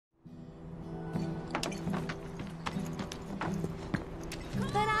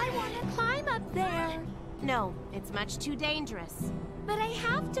up there. No, it's much too dangerous. But I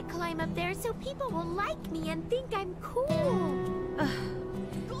have to climb up there so people will like me and think I'm cool.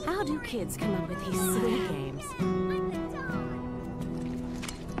 How do kids come up with these silly games?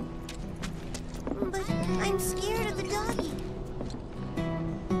 But I'm scared of the doggy.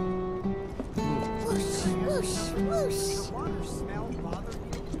 Whoosh, whoosh, whoosh.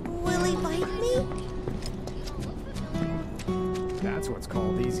 Will he bite me? That's what's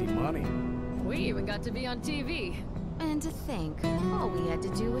called easy money. We even got to be on TV. And to think, all we had to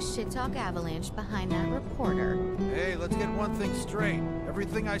do was shit-talk Avalanche behind that reporter. Hey, let's get one thing straight.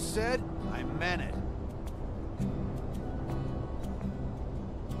 Everything I said, I meant it.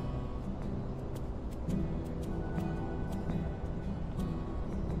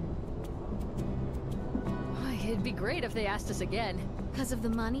 It'd be great if they asked us again. Because of the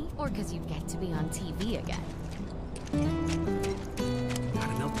money, or because you get to be on TV again?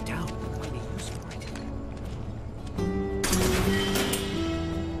 Gotta melt it down. Might need use for it.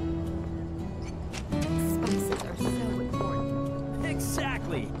 Spices are so important.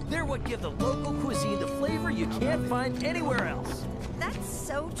 Exactly! They're what give the local cuisine the flavor you can't find anywhere else. That's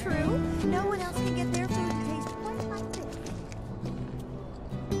so true. No one else can get their food to taste quite like this.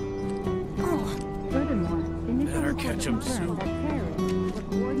 Furthermore, Better catch 'em soon.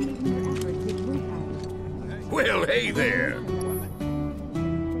 Well, hey there!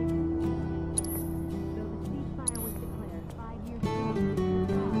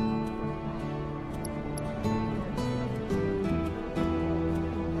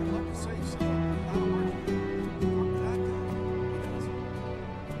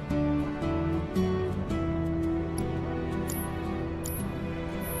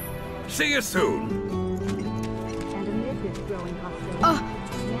 See you soon!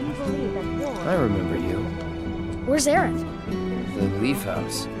 I remember you. Where's Aaron? The Leaf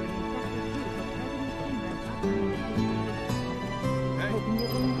House.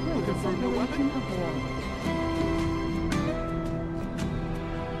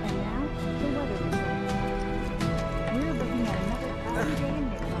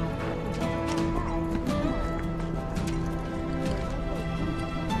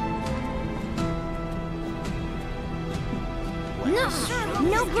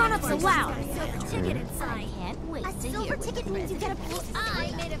 No grown-ups allowed. Ticket inside. I can't wait to hear Ticket means you get a plus.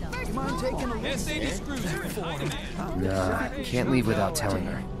 I made it first. Mind taking a look? SAD Cruiser. Nah, can't leave without telling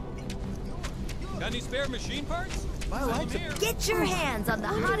her. Got any spare machine parts? My life's a... Get your hands on the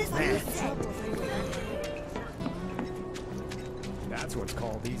hottest new set. That's what's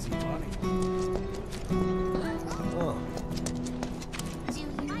called easy money. Oh.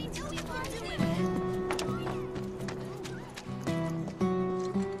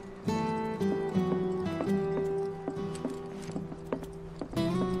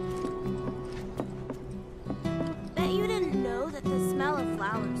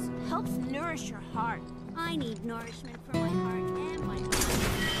 Nourish your heart. I need nourishment for my heart and my mind.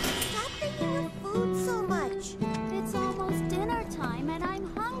 Stop thinking of food so much. It's almost dinner time and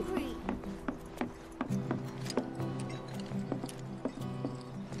I'm hungry.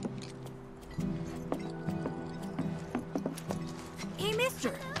 Hey,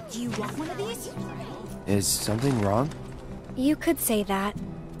 mister, do you want one of these? Is something wrong? You could say that.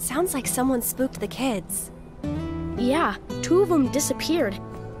 Sounds like someone spooked the kids. Yeah, 2 of them disappeared.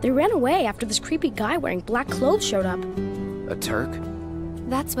 They ran away after this creepy guy wearing black clothes showed up. A Turk?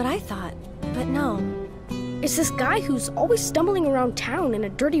 That's what I thought, but no. It's this guy who's always stumbling around town in a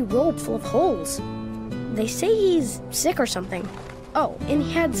dirty robe full of holes. They say he's sick or something. Oh, and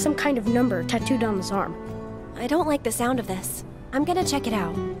he had some kind of number tattooed on his arm. I don't like the sound of this. I'm gonna check it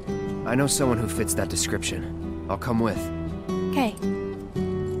out. I know someone who fits that description. I'll come with. Okay.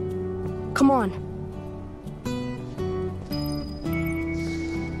 Come on.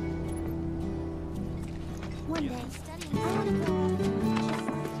 One day, I want to go.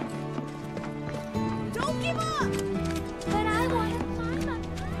 Don't give up! But I want to climb up.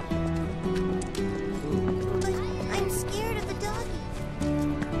 But I'm scared of the doggy.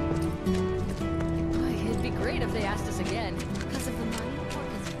 It'd be great if they asked us again. Because of the money, or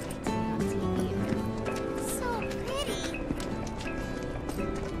because you get to be on TV again? So pretty.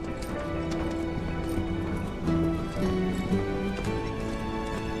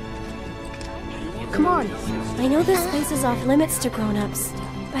 Come on. I know this place is off limits to grown-ups,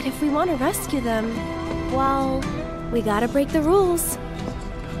 but if we want to rescue them, well, we gotta break the rules.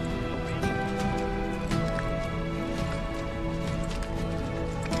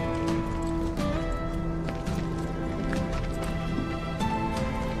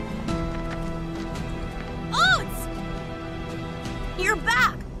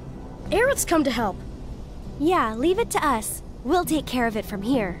 spirits come to help. Yeah, leave it to us. We'll take care of it from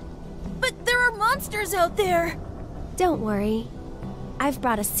here. But there are monsters out there! Don't worry. I've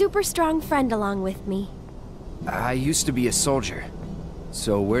brought a super strong friend along with me. I used to be a soldier.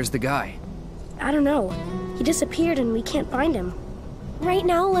 So where's the guy? I don't know. He disappeared and we can't find him. Right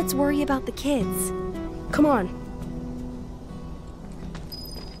now, let's worry about the kids. Come on.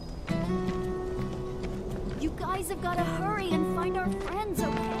 You guys have got to hurry and find our friends,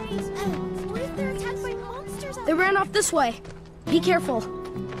 okay? What if they're attacked by monsters out They ran off this way. Be careful.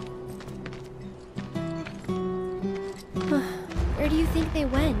 Where do you think they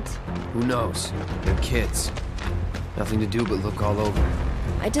went? Who knows? They're kids. Nothing to do but look all over.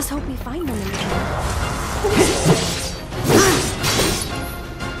 I just hope we find them in time.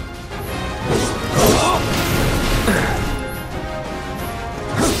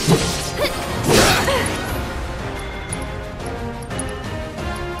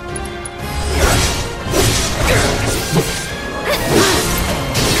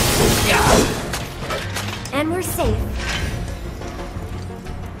 And we're safe.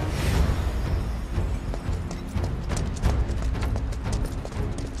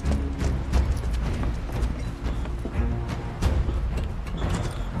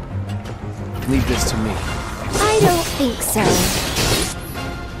 Leave this to me. I don't think so.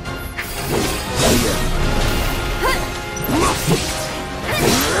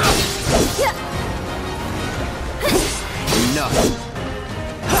 Enough.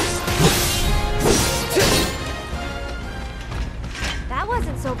 That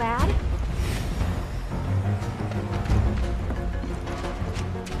wasn't so bad.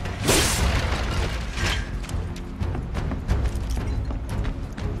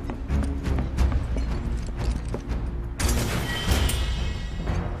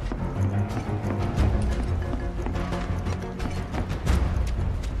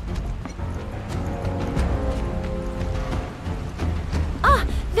 Ah,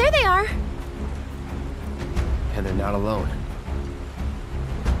 there they are. And they're not alone.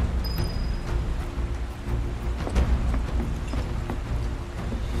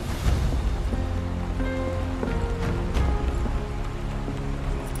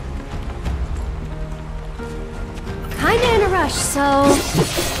 Kinda in a rush, so...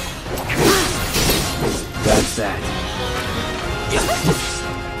 That's that.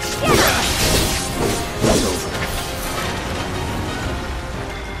 It's over.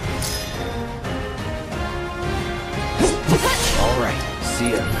 All right,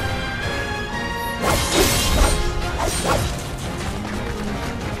 see ya.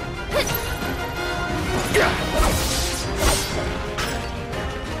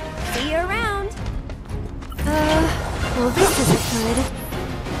 See you around. Well, this isn't good.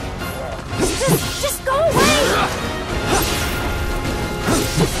 Just go away!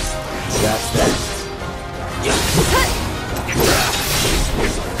 That's that.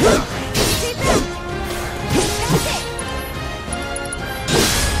 Stay back! That's it!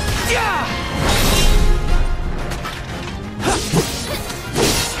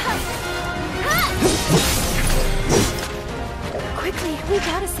 Quickly, we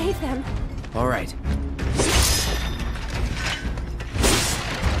gotta save them. All right.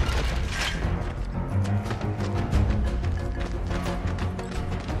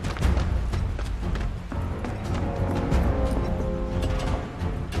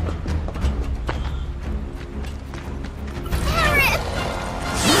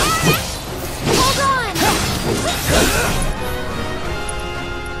 Hold on!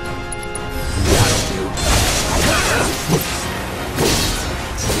 That'll do.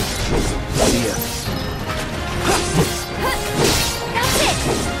 See ya. That's it!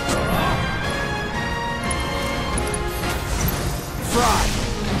 Fry.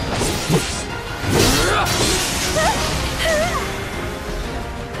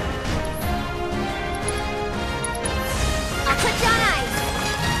 I'll put you on ice!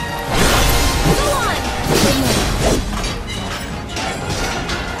 Go on!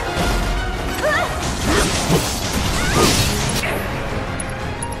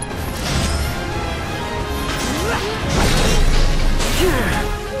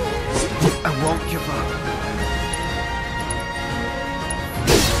 I won't give up.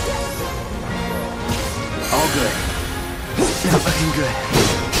 All good. Not looking good.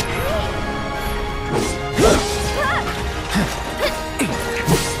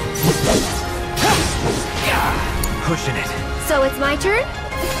 Pushing it. So it's my turn?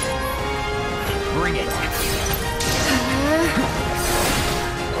 Bring it.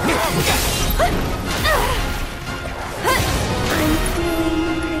 I'm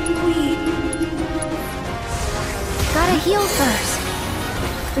feeling pretty weak. Gotta heal first.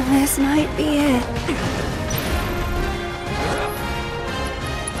 This might be it.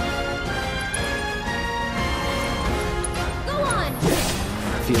 Go on!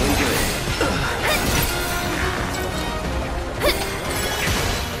 Feeling good.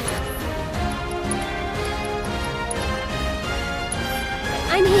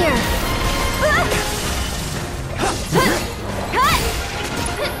 I'm here.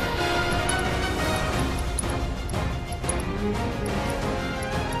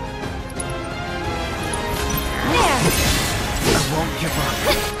 I won't give up.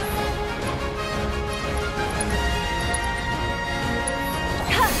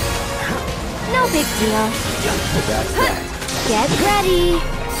 No big deal. That's that. Get ready.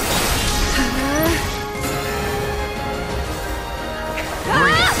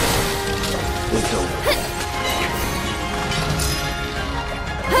 It's over.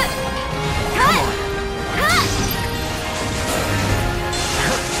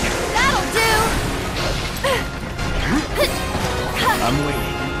 That'll do. I'm waiting.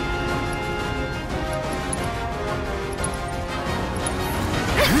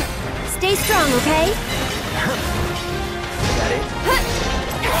 Stay strong, okay? That it?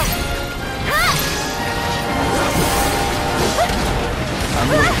 I'm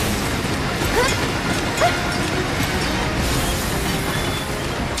waiting.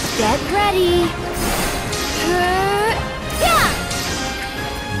 Get ready. Yeah!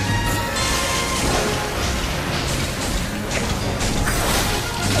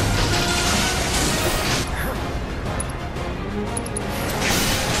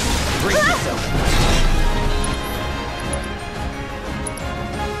 Brace yourself.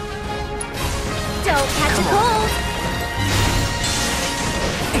 Don't catch a cold.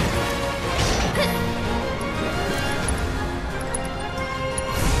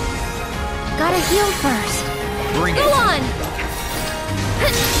 Gotta heal first. Bring Go it. on.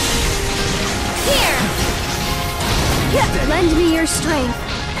 Here. Lend me your strength.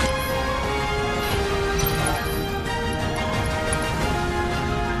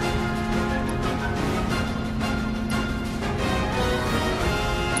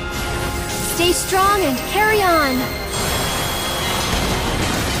 Stay strong and carry on.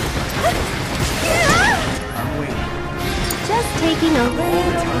 I'm waiting. Just taking a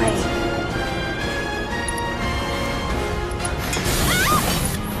little break.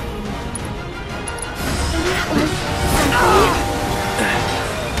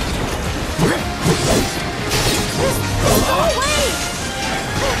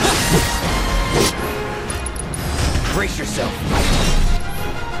 Brace yourself.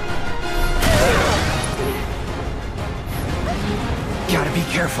 Gotta be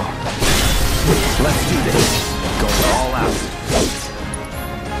careful. Let's do this. Going all out.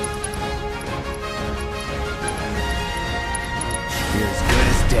 You're as good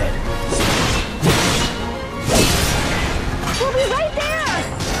as dead. We'll be right there!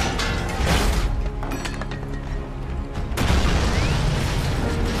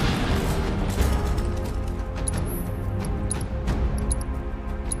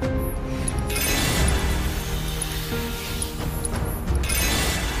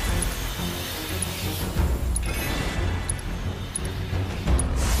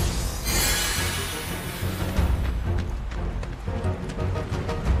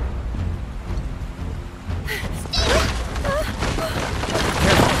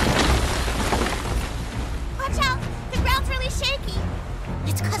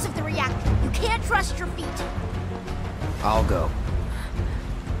 I'll go.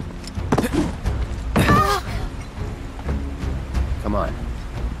 Come on.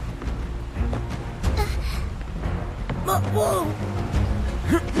 Whoa!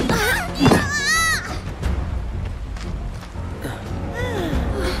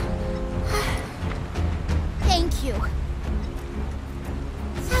 Thank you.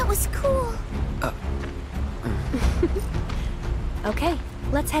 That was cool. Okay,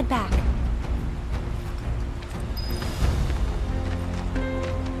 let's head back.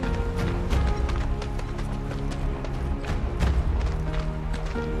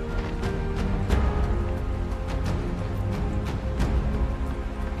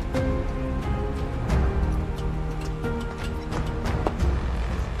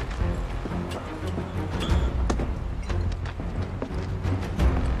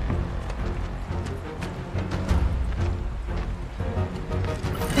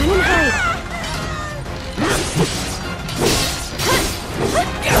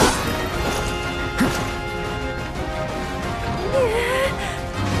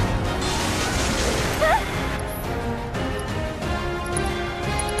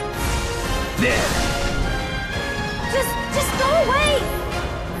 Just go away!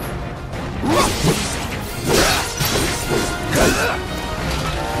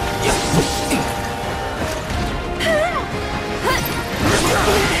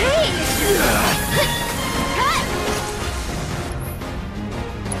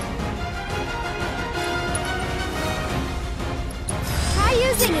 Try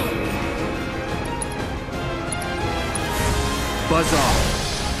using it. Buzz off.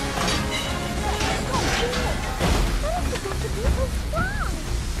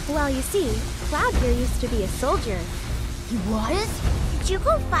 Well, you see, Cloud here used to be a soldier. He was? Did you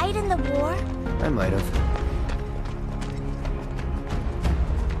go fight in the war? I might have.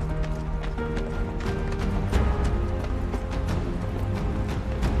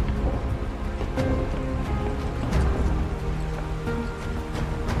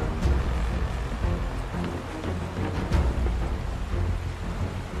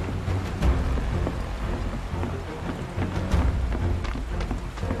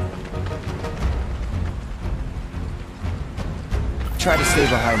 Try to stay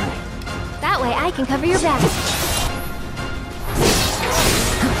behind me. That way I can cover your back.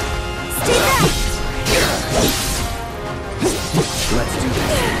 Stay back! Let's do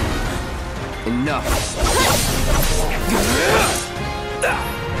this. Enough.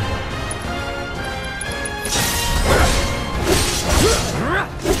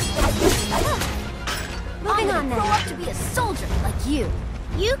 Moving on now. Grow up to be a soldier like you.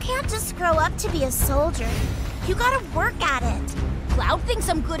 You can't just grow up to be a soldier. You gotta work at it. Cloud thinks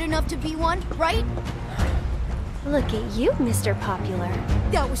I'm good enough to be one, right? Look at you, Mr. Popular.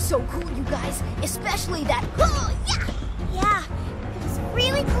 That was so cool, you guys. Especially that, oh, yeah! Yeah, it was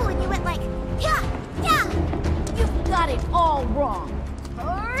really cool and you went like, yeah, yeah! You've got it all wrong.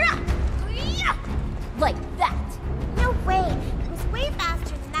 Like that. No way, it was way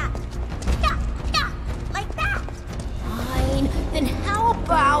faster than that. Yeah, yeah, like that. Fine, then how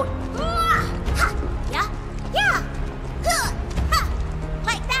about, yeah, yeah,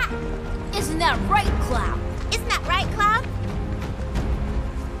 like that. Isn't that right, Cloud? Isn't that right, Cloud?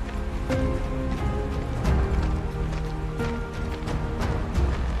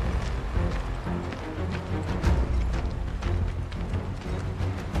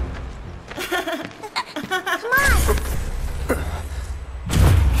 Come on!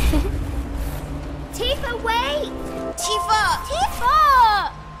 Tifa, wait! Tifa! Tifa!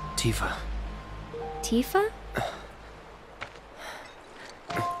 Tifa. Tifa?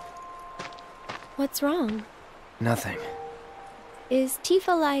 What's wrong? Nothing. Is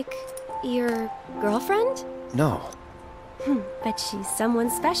Tifa like your girlfriend? No. But she's someone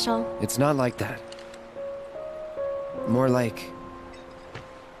special. It's not like that. More like...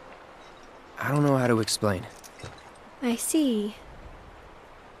 I don't know how to explain. I see.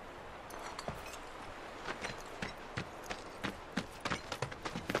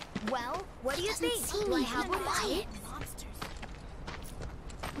 Well, what do you think? Do I have a riot?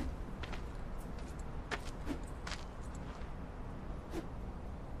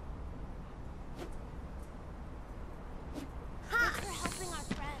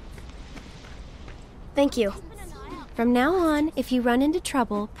 Thank you. From now on, if you run into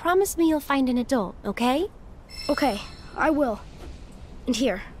trouble, promise me you'll find an adult, okay? Okay, I will. And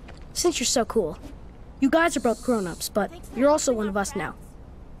here, since you're so cool, you guys are both grown-ups, but you're also one of us now.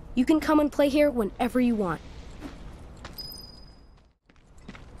 You can come and play here whenever you want.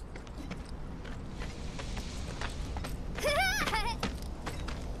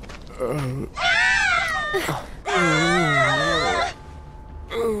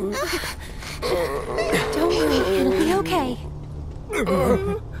 Don't worry, it'll be okay.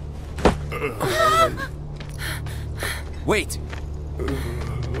 Wait!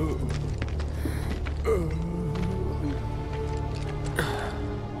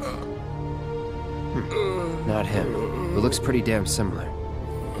 Not him. It looks pretty damn similar.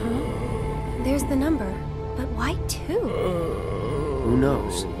 There's the number, but why two? Who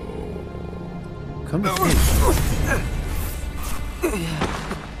knows? Come to think.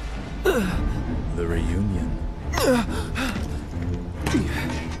 The reunion.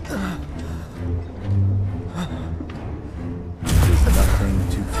 There's nothing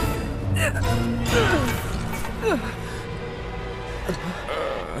to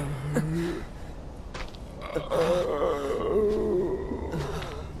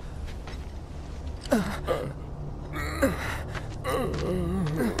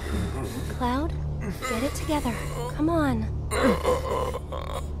Cloud, get it together. Come on.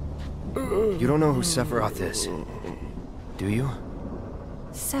 You don't know who Sephiroth is, do you?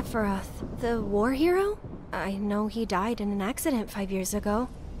 Sephiroth, the war hero? I know he died in an accident 5 years ago.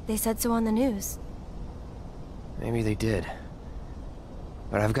 They said so on the news. Maybe they did.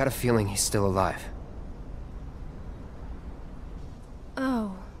 but I've got a feeling he's still alive.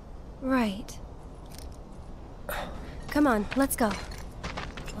 Oh, right. Come on, let's go.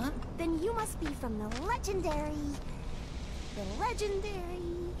 What? Then you must be from the legendary...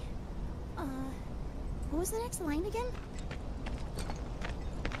 What was the next line again?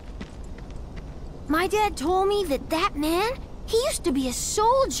 My dad told me that man, he used to be a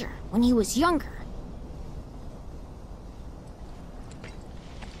soldier when he was younger.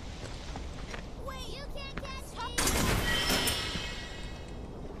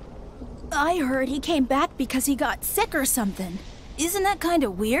 I heard he came back because he got sick or something. Isn't that kind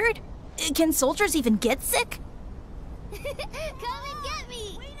of weird? Can soldiers even get sick? Come and get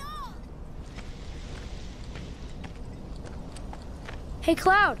me! Hey,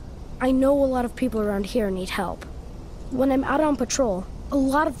 Cloud. I know a lot of people around here need help. When I'm out on patrol, a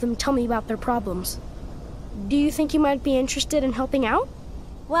lot of them tell me about their problems. Do you think you might be interested in helping out?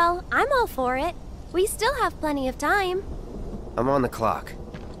 Well, I'm all for it. We still have plenty of time. I'm on the clock.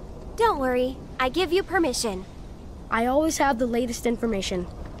 Don't worry, I give you permission. I always have the latest information.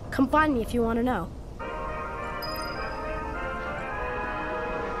 Come find me if you want to know.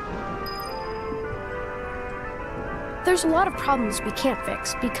 There's a lot of problems we can't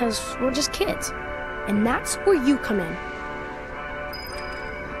fix because we're just kids. And that's where you come in.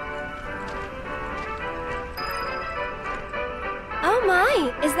 Oh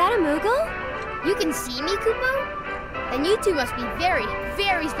my, is that a Moogle? You can see me, Kupo? Then you two must be very,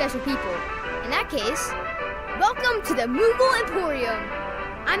 very special people. In that case, welcome to the Moogle Emporium.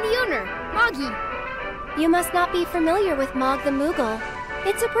 I'm the owner, Moggy. You must not be familiar with Mog the Moogle.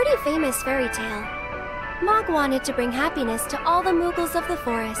 It's a pretty famous fairy tale. Mog wanted to bring happiness to all the Moogles of the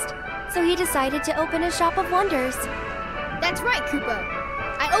forest, so he decided to open a shop of wonders. That's right, Koopa.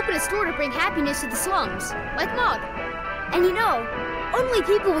 I opened a store to bring happiness to the slums, like Mog. And you know, only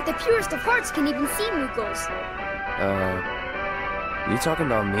people with the purest of hearts can even see Moogles. You talking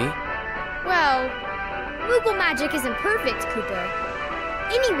about me? Well, Moogle magic isn't perfect,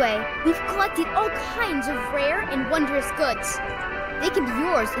 Koopa. Anyway, we've collected all kinds of rare and wondrous goods. They can be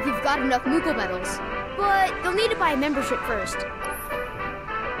yours if you've got enough Moogle medals, but you'll need to buy a membership first.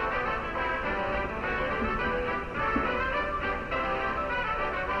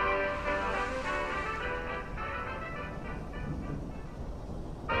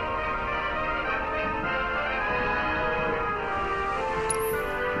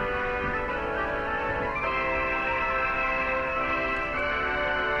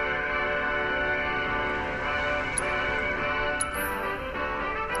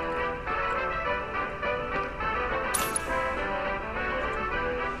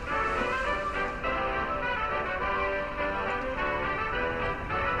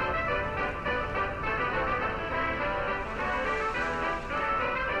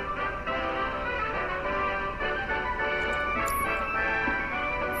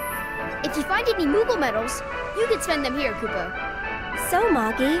 If you find any Moogle medals, you can spend them here, Koopa. So,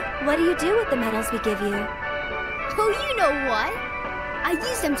 Moggy, what do you do with the medals we give you? Oh, you know what? I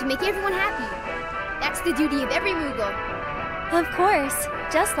use them to make everyone happy. That's the duty of every Moogle. Of course,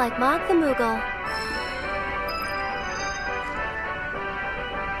 just like Mog the Moogle.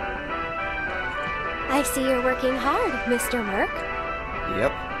 I see you're working hard, Mr. Merc.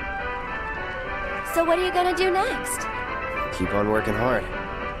 Yep. So what are you gonna do next? Keep on working hard.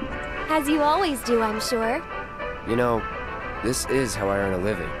 As you always do, I'm sure. You know, this is how I earn a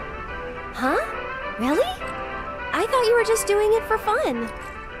living. Huh? Really? I thought you were just doing it for fun.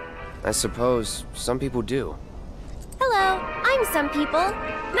 I suppose some people do. Hello, I'm some people.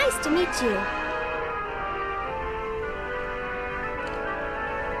 Nice to meet you.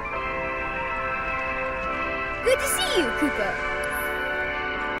 Good to see you, Koopa.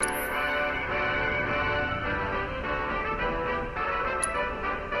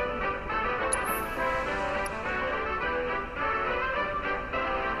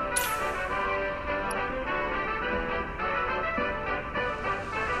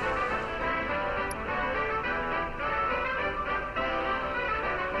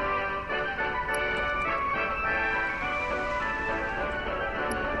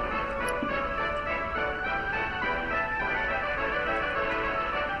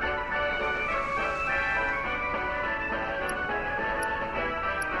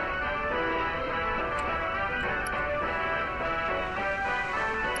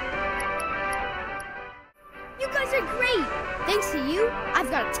 Are great! Thanks to you, I've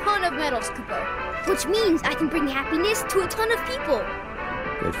got a ton of medals, Koopa. Which means I can bring happiness to a ton of people.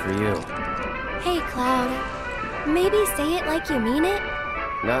 Good for you. Hey, Cloud. Maybe say it like you mean it?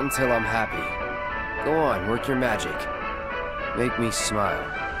 Not until I'm happy. Go on, work your magic. Make me smile.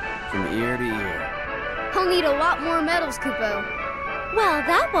 From ear to ear. I'll need a lot more medals, Kupo. Well,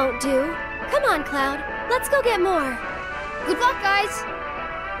 that won't do. Come on, Cloud. Let's go get more. Good luck, guys!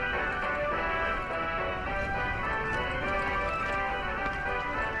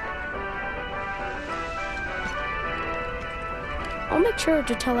 I'll make sure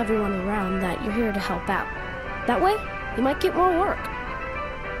to tell everyone around that you're here to help out. That way, you might get more work.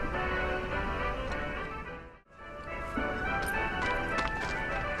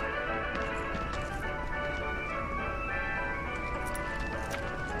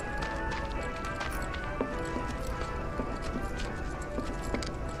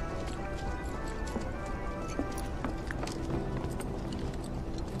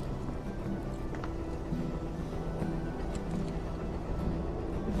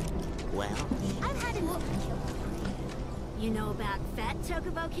 You know about Fat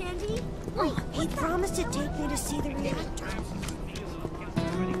Chocobo Candy? Wait, he promised to take me to see the reactor.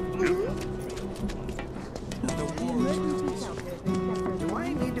 Do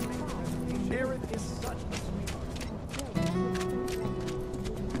I need to be? Sharon is such.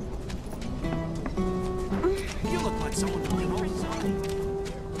 You look like someone who can always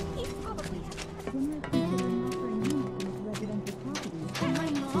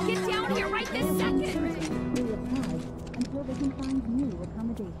Get down here right this second! Until they can find new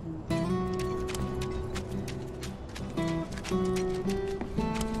accommodations.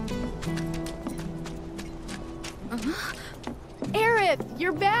 Aerith,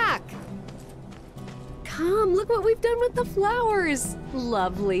 you're back! Come, look what we've done with the flowers!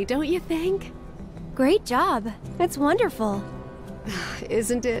 Lovely, don't you think? Great job. It's wonderful.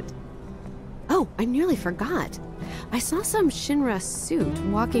 Isn't it? Oh, I nearly forgot. I saw some Shinra suit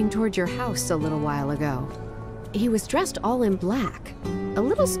walking toward your house a little while ago. He was dressed all in black. A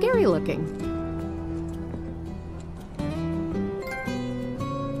little scary looking.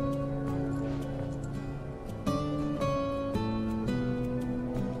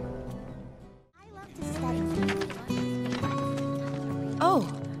 Oh.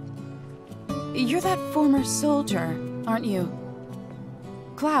 You're that former soldier, aren't you?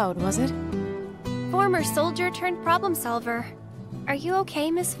 Cloud, was it? Former soldier turned problem solver. Are you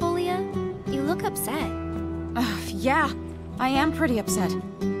okay, Miss Folia? You look upset. Yeah, I am pretty upset.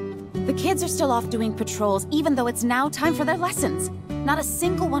 The kids are still off doing patrols, even though it's now time for their lessons. Not a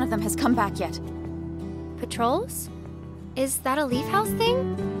single one of them has come back yet. Patrols? Is that a Leaf House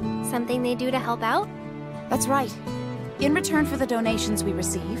thing? Something they do to help out? That's right. In return for the donations we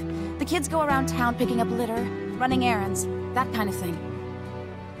receive, the kids go around town picking up litter, running errands, that kind of thing.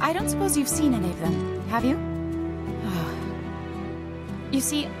 I don't suppose you've seen any of them, have you? You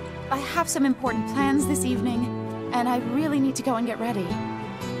see, I have some important plans this evening, and I really need to go and get ready.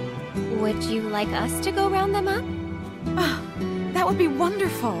 Would you like us to go round them up? That would be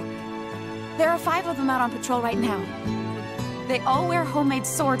wonderful. There are 5 of them out on patrol right now. They all wear homemade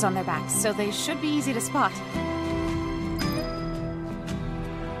swords on their backs, so they should be easy to spot.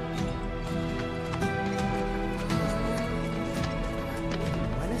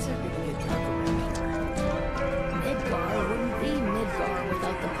 When is it going to get dark around here? Midgar wouldn't be Midgar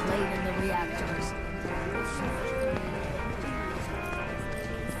without the plate and the reactors.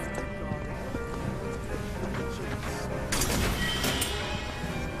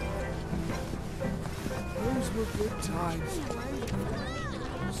 Those were good times.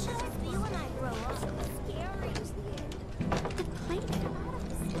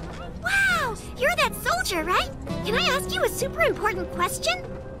 Wow! You're that soldier, right? Can I ask you a super important question?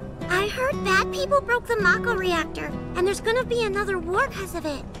 I heard bad people broke the Mako reactor, and there's gonna be another war because of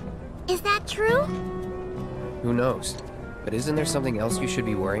it. Is that true? Who knows? But isn't there something else you should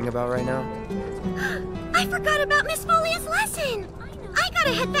be worrying about right now? I forgot about Miss Folia's lesson! I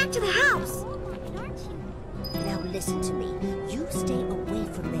gotta head back to the house. Now listen to me. You stay away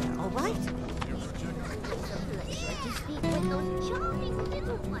from there, all right? With those charming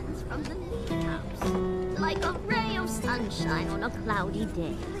little ones from the Leaf House, like a ray of sunshine on a cloudy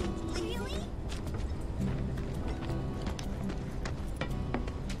day. Really?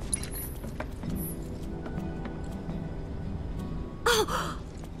 Oh,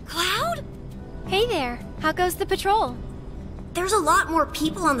 Cloud? Hey there. How goes the patrol? There's a lot more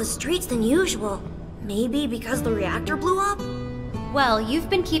people on the streets than usual. Maybe because the reactor blew up? Well, you've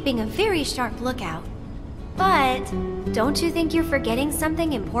been keeping a very sharp lookout. But don't you think you're forgetting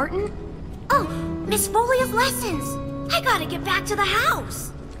something important? Oh, Miss Folia's lessons! I gotta get back to the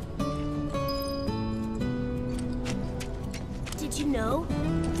house! Did you know?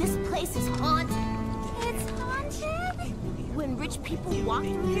 This place is haunted. It's haunted? When rich people walk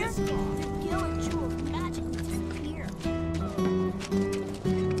through here, the Guild Jewel magically disappear.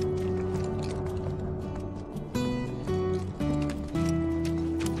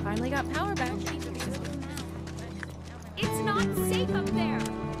 Finally got power back. It's not safe up there.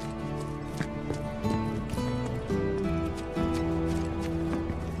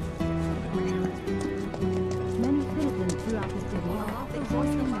 Many citizens throughout the city are also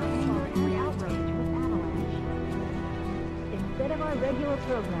voicing their angry outrage with Avalanche. Instead of our regular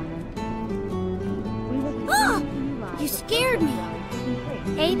programming, we will be bringing to you live You the scared me.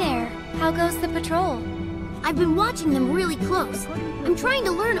 Hey there, how goes the patrol? I've been watching them really close. I'm trying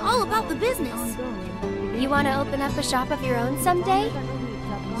to learn all about the business. You want to open up a shop of your own someday?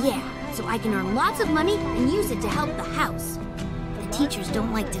 Yeah, so I can earn lots of money and use it to help the house. The teachers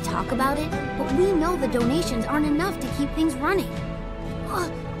don't like to talk about it, but we know the donations aren't enough to keep things running.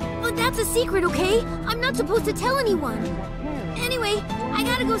 But that's a secret, okay? I'm not supposed to tell anyone. Anyway, I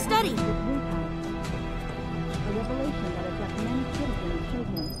gotta go study. A revelation that has left many citizens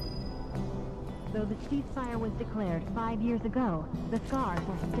shaken. Though the ceasefire was declared 5 years ago, the scars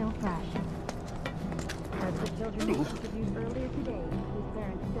are still fresh. As the children interviewed earlier today, whose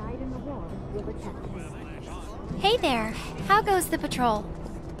parents died in the war, will attest. Hey there, how goes the patrol?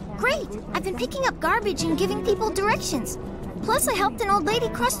 Great! I've been picking up garbage and giving people directions. Plus, I helped an old lady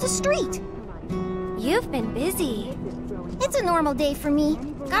cross the street. You've been busy. It's a normal day for me.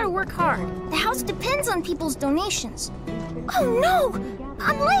 Gotta work hard. The house depends on people's donations. Oh no!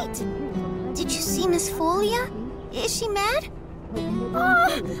 I'm late! Did you see Miss Folia? Is she mad?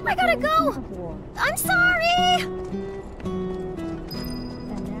 Oh, I gotta go! I'm sorry!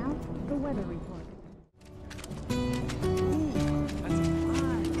 And now, the weather report.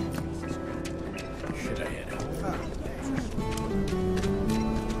 Should I hit it?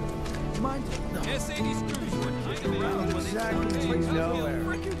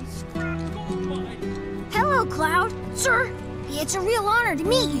 Hello, Cloud. Sir, it's a real honor to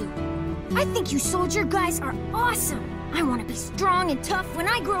meet you. I think you soldier guys are awesome. I want to be strong and tough when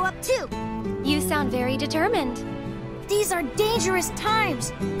I grow up, too. You sound very determined. These are dangerous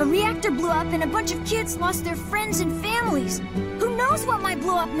times. A reactor blew up and a bunch of kids lost their friends and families. Who knows what might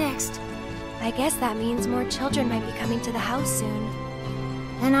blow up next? I guess that means more children might be coming to the house soon.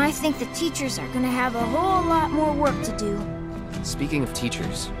 And I think the teachers are gonna have a whole lot more work to do. Speaking of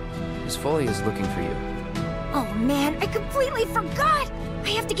teachers, Miss Foley is looking for you. Oh man, I completely forgot! I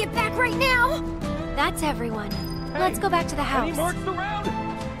have to get back right now! That's everyone. Let's go back to the house. Any marks around?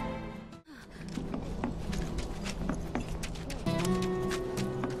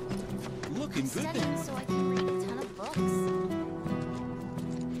 Looking good there. So I can read a ton of books.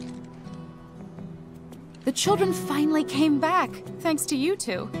 The children finally came back, thanks to you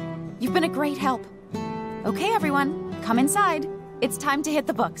two. You've been a great help. Okay, everyone, come inside. It's time to hit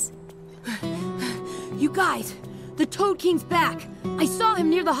the books. You guys, the Toad King's back. I saw him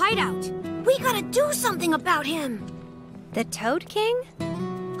near the hideout. We gotta do something about him. The Toad King?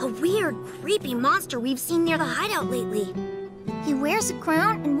 A weird, creepy monster we've seen near the hideout lately. He wears a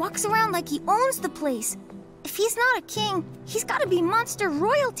crown and walks around like he owns the place. If he's not a king, he's gotta be monster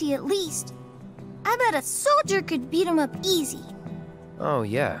royalty at least. I bet a soldier could beat him up easy. Oh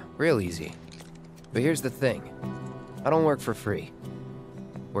yeah, real easy. But here's the thing. I don't work for free.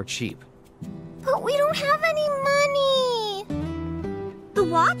 Or cheap. But we don't have any money. The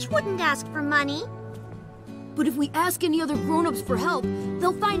watch wouldn't ask for money. But if we ask any other grown-ups for help,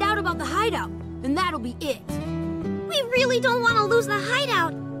 they'll find out about the hideout, and that'll be it. We really don't want to lose the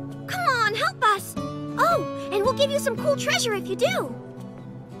hideout. Come on, help us. Oh, and we'll give you some cool treasure if you do.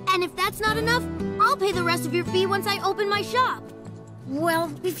 And if that's not enough, I'll pay the rest of your fee once I open my shop.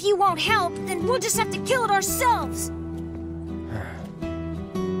 Well, if you won't help, then we'll just have to kill it ourselves.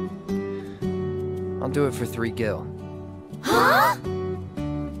 I'll do it for 3 gil. Huh?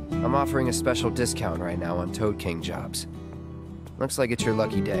 I'm offering a special discount right now on Toad King jobs. Looks like it's your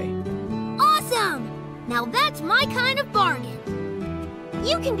lucky day. Awesome! Now that's my kind of bargain.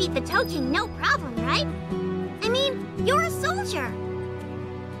 You can beat the Toad King no problem, right? I mean, you're a soldier.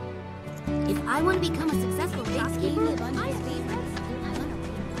 If I want to become a successful gatekeeper, my favorites.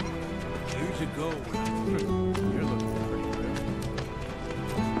 Here you go. You're looking pretty good.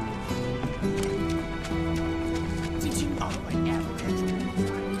 Did you know I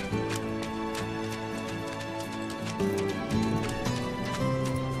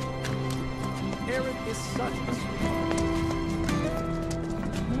Aaron is such a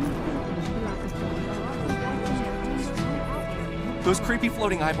Those creepy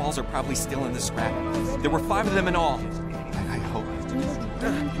floating eyeballs are probably still in the scrap. There were 5 of them in all. I hope.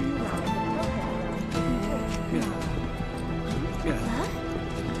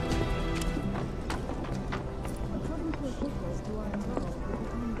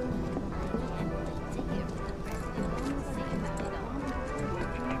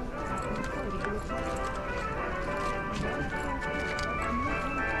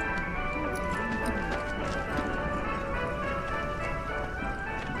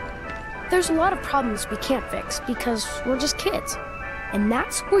 there's a lot of problems we can't fix because we're just kids. And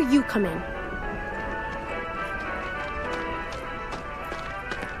that's where you come in.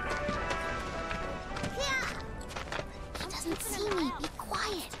 He doesn't see me. Be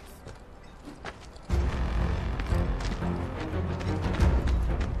quiet.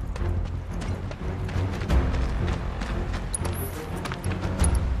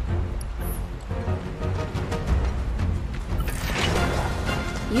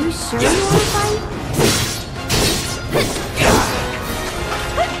 You sure you want to fight?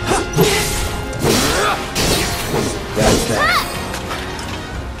 That's that.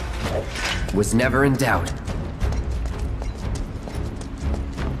 Was never in doubt.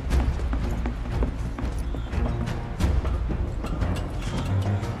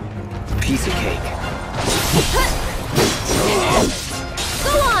 Piece of cake.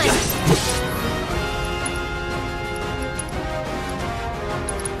 Go on!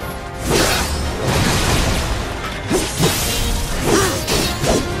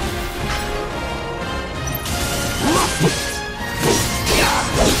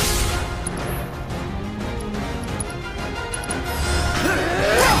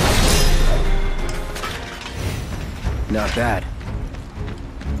 Not bad.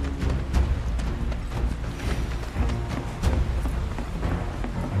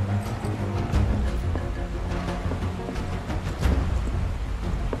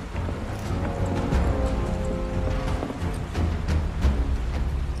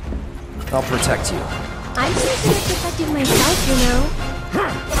 I'll protect you. I'm pretty good at protecting myself, you know.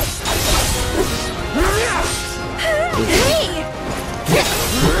 Hey!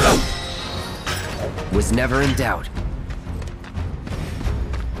 Was never in doubt.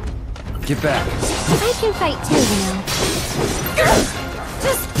 Get back. I can fight too, you know.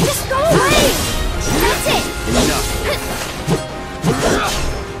 Just go away! That's it! Enough.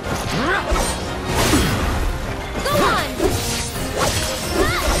 Go on!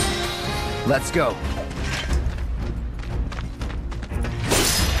 Let's go.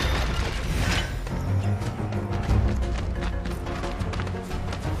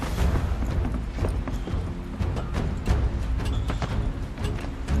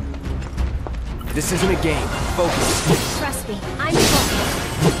 This isn't a game. Focus. Trust me, I'm focused.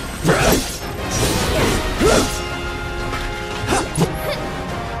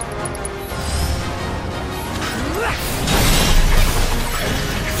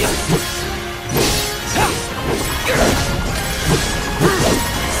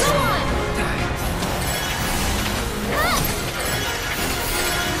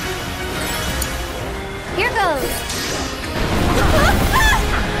 Here goes.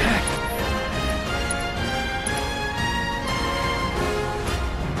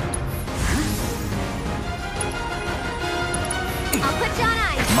 I'll put you on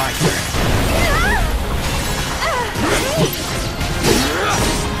ice. My turn.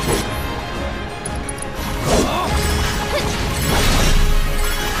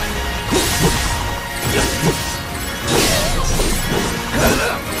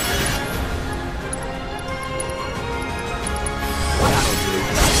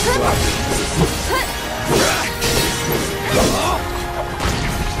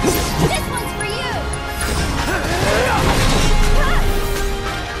 This one's for you.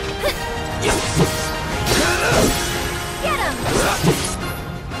 Get him.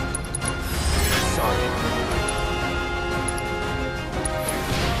 Sorry.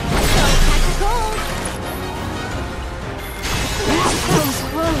 Don't catch a cold. That sounds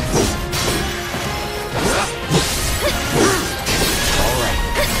gross. All right.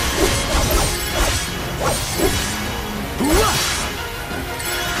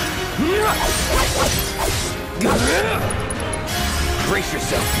 Brace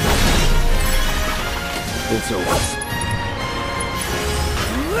yourself. It's over.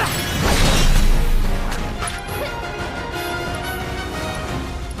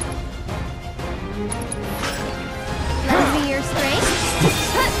 Lend me your strength.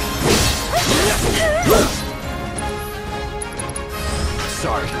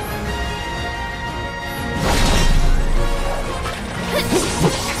 Sorry.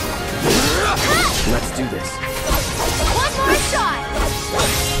 Let's do this. One more shot.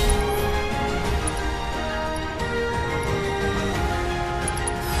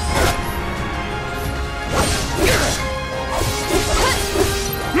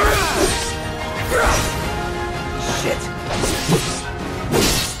 Shit.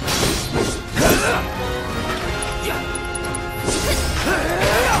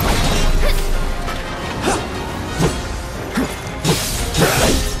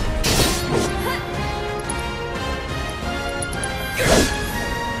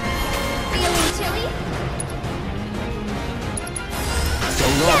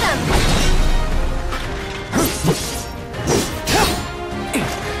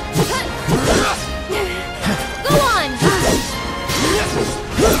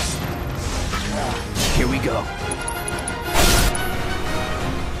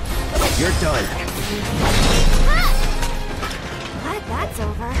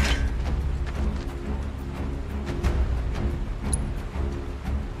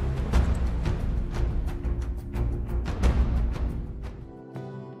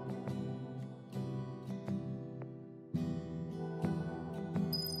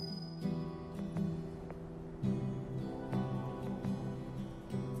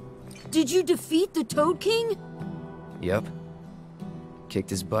 Did you defeat the Toad King? Yup. Kicked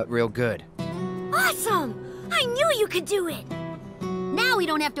his butt real good. Awesome! I knew you could do it! Now we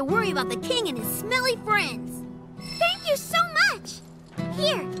don't have to worry about the king and his smelly friends. Thank you so much!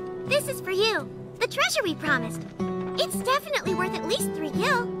 Here, this is for you. The treasure we promised. It's definitely worth at least 3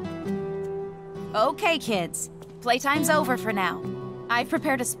 gil. Okay, kids. Playtime's over for now. I've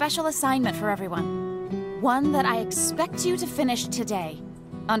prepared a special assignment for everyone. One that I expect you to finish today.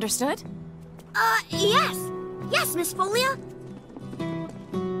 Understood? Yes. Yes, Miss Folia.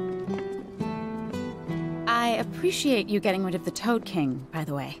 I appreciate you getting rid of the Toad King, by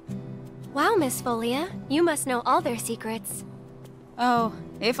the way. Wow, Miss Folia. You must know all their secrets. Oh,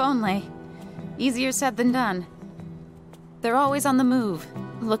 if only. Easier said than done. They're always on the move,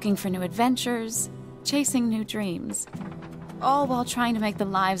 looking for new adventures, chasing new dreams. All while trying to make the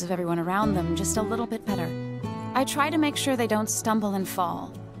lives of everyone around them just a little bit better. I try to make sure they don't stumble and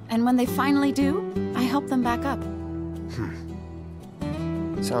fall. And when they finally do, I help them back up.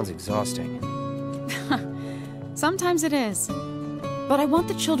 Sounds exhausting. Sometimes it is. But I want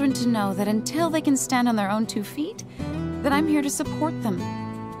the children to know that until they can stand on their own 2 feet, that I'm here to support them,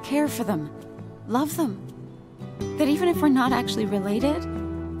 care for them, love them. That even if we're not actually related,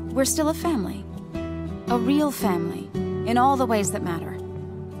 we're still a family. A real family, in all the ways that matter.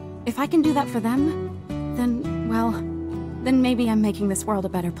 If I can do that for them, then, well, then maybe I'm making this world a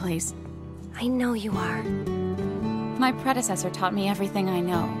better place. I know you are. My predecessor taught me everything I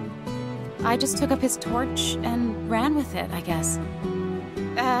know. I just took up his torch and ran with it, I guess.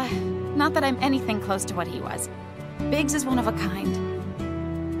 Not that I'm anything close to what he was. Biggs is one of a kind.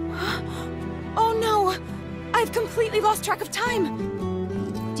 Oh no! I've completely lost track of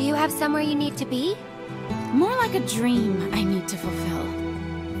time! Do you have somewhere you need to be? More like a dream I need to fulfill.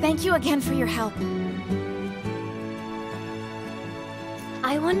 Thank you again for your help.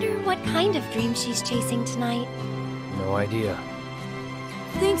 I wonder what kind of dream she's chasing tonight. No idea.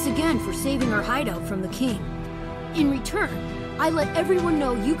 Thanks again for saving our hideout from the king. In return, I let everyone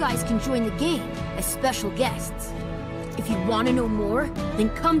know you guys can join the game as special guests. If you want to know more, then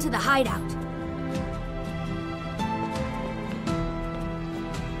come to the hideout.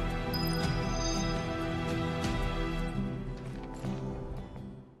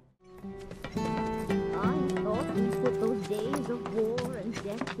 I thought we put those days of war and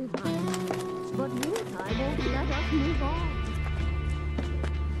death behind us, but Yuletide won't let us move on.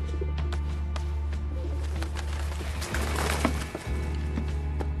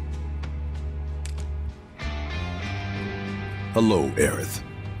 Hello, Aerith.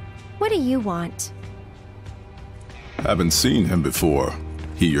 What do you want? Haven't seen him before.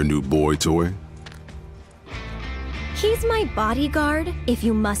 He your new boy toy? He's my bodyguard, if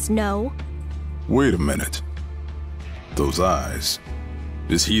you must know. Wait a minute. Those eyes.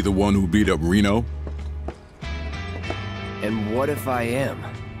 Is he the one who beat up Reno? And what if I am?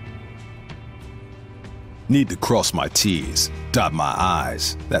 Need to cross my T's, dot my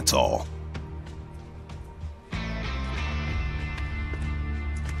I's, that's all.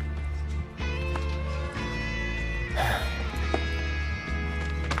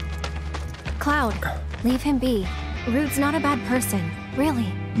 Cloud, leave him be. Rude's not a bad person,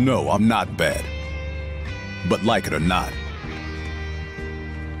 really. No, I'm not bad. But like it or not,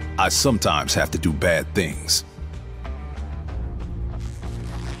 I sometimes have to do bad things.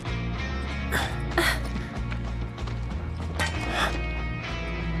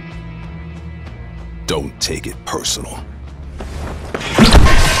 Don't take it personal.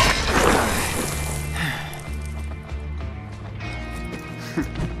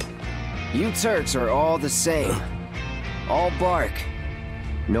 You Turks are all the same. All bark,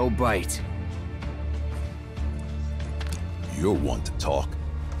 no bite. You're one to talk.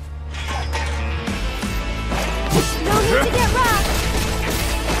 No need to get rough!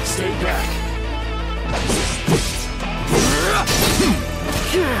 Stay back.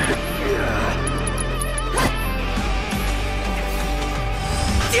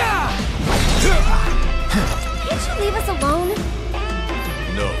 Can't you leave us alone?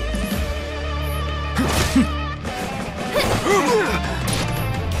 No.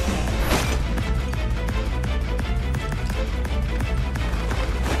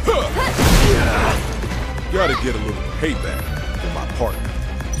 Gotta get a little payback for my partner.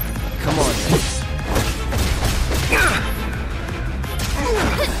 Come on, Max.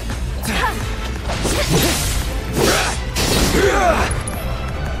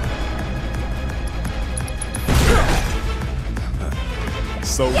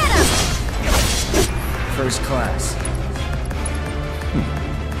 So First class.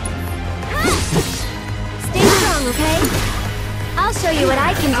 Stay strong, okay? I'll I'll show you what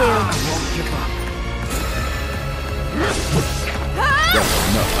I can do.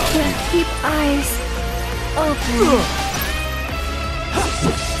 Can't keep eyes open.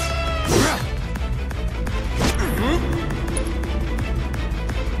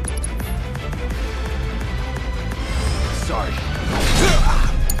 Sorry.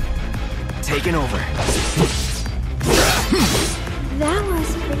 Taking over. That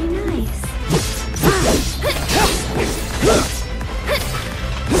was pretty nice.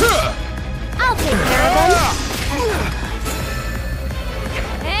 I'll take care of them.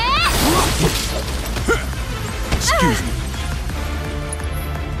 Excuse me.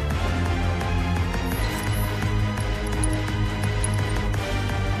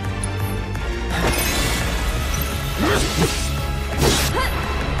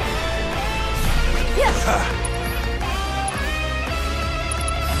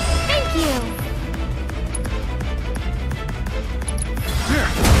 Thank you.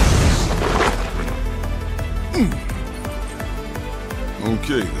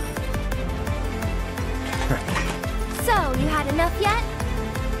 Okay then. So, you had enough yet?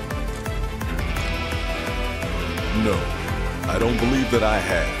 No, I don't believe that I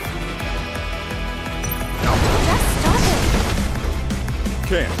have. Just stop it.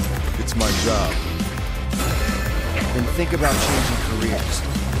 Can't. It's my job. Then think about changing careers.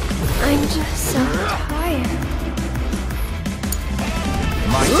 I'm just so tired.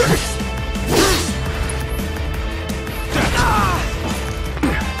 My turn.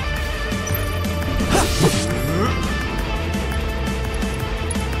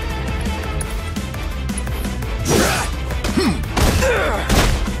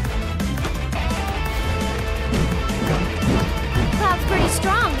 Cloud's pretty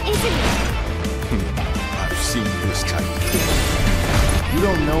strong, isn't he? I've seen his type. You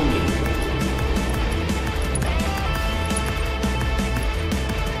don't know me.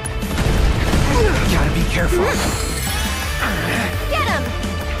 Gotta be careful. Get him!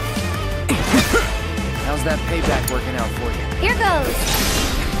 How's that payback working out for you? Here goes.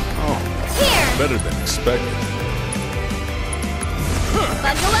 Oh, Here. better than expected.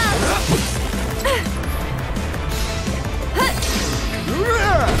 Buckle up.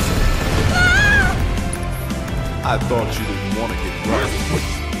 I thought you didn't want to get rough.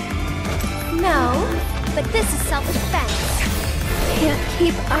 No, but this is self-defense. Can't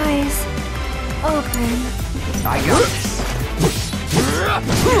keep eyes open. I got this.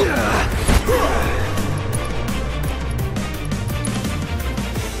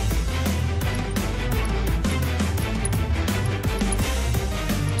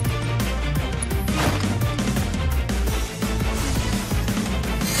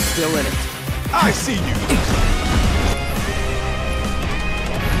 Still in it. I see you.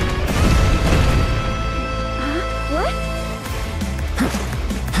 What?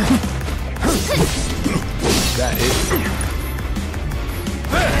 That hit.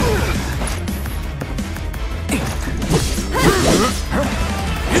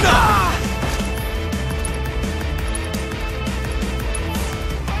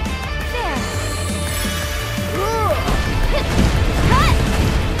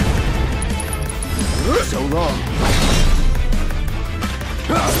 So long.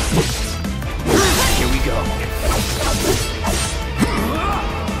 Here we go.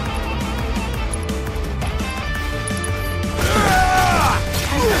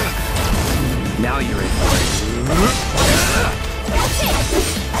 Now you're in for it.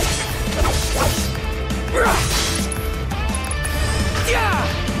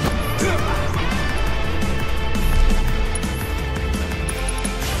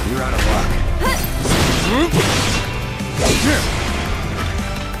 You're out of luck.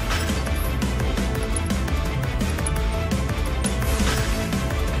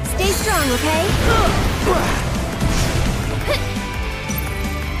 Stay strong, okay?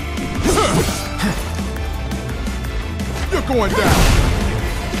 You're going down.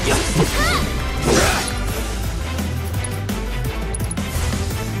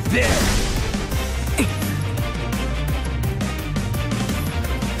 There.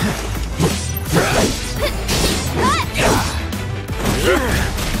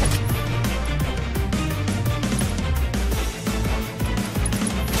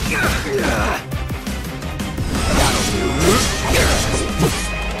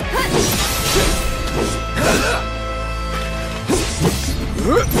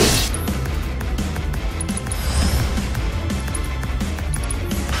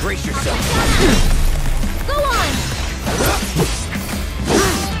 Brace yourself.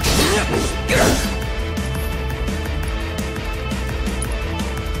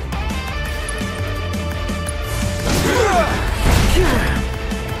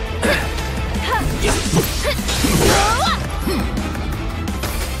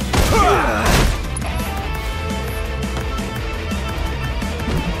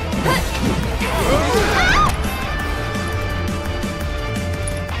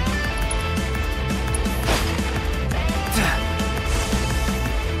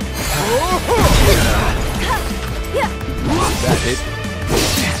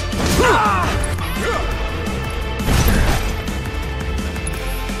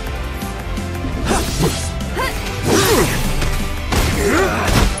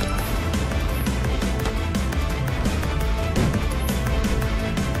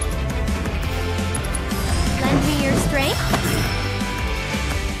 Lend me your strength?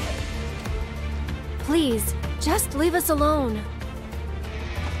 Please, just leave us alone.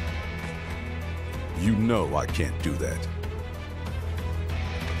 You know I can't do that.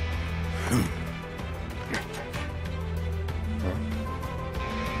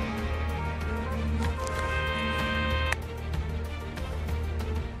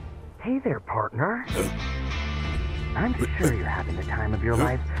 Hey there, partner. I'm sure you're having the time of your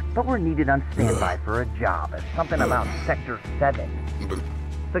life, but we're needed on standby for a job at something about Sector 7.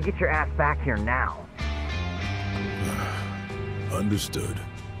 So get your ass back here now. Understood.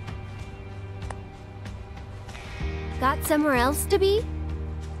 Got somewhere else to be?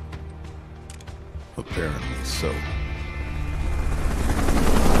 Apparently so.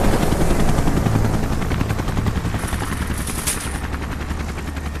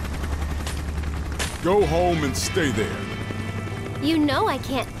 Go home and stay there. You know I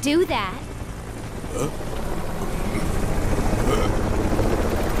can't do that.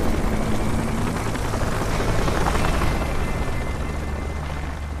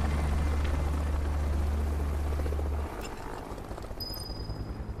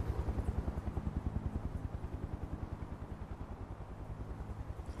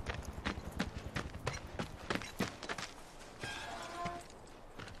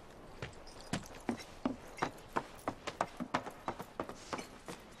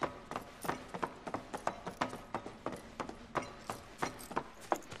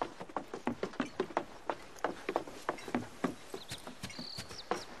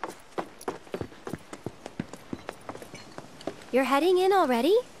 You're heading in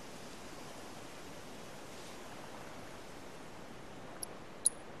already?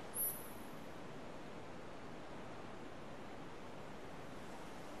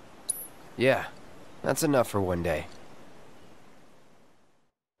 Yeah, that's enough for one day.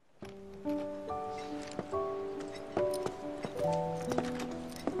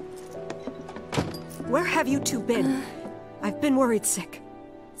 Where have you two been? I've been worried sick.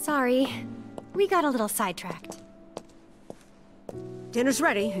 Sorry. We got a little sidetracked. Dinner's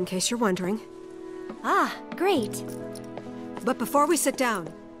ready, in case you're wondering. Ah, great. But before we sit down,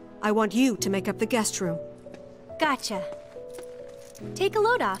 I want you to make up the guest room. Gotcha. Take a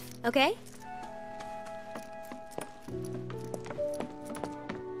load off, okay?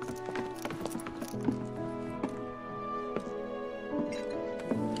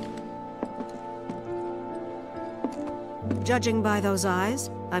 Judging by those eyes,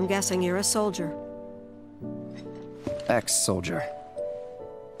 I'm guessing you're a soldier. Ex-soldier.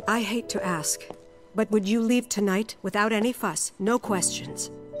 I hate to ask, but would you leave tonight without any fuss, no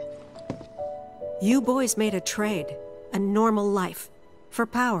questions? You boys made a trade, a normal life, for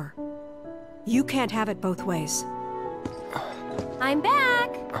power. You can't have it both ways. I'm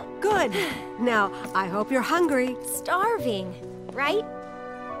back! Good! Now, I hope you're hungry. Starving, right?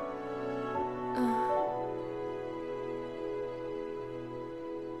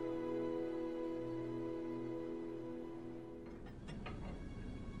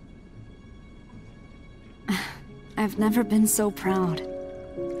 I've never been so proud.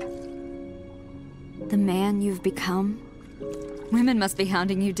 The man you've become. Women must be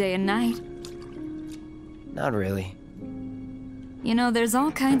hounding you day and night. Not really. You know, there's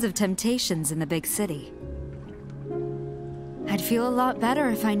all kinds of temptations in the big city. I'd feel a lot better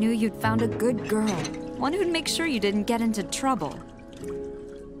if I knew you'd found a good girl. One who'd make sure you didn't get into trouble.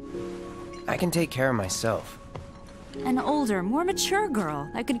 I can take care of myself. An older, more mature girl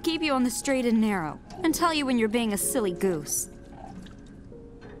that could keep you on the straight and narrow and tell you when you're being a silly goose.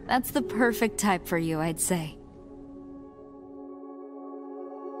 That's the perfect type for you, I'd say.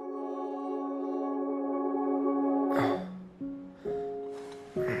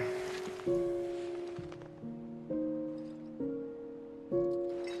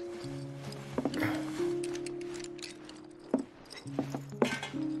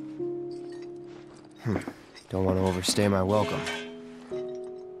 Don't want to overstay my welcome.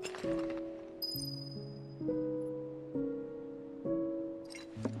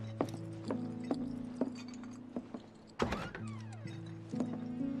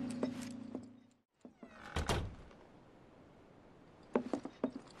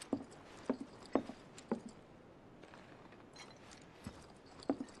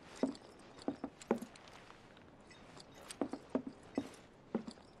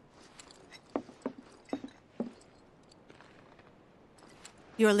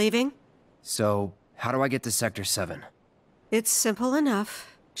 You're leaving? So, how do I get to Sector 7? It's simple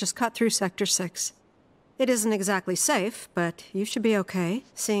enough. Just cut through Sector 6. It isn't exactly safe, but you should be okay,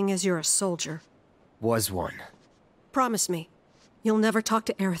 seeing as you're a soldier. Was one. Promise me, you'll never talk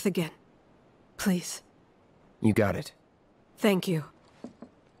to Aerith again. Please. You got it. Thank you.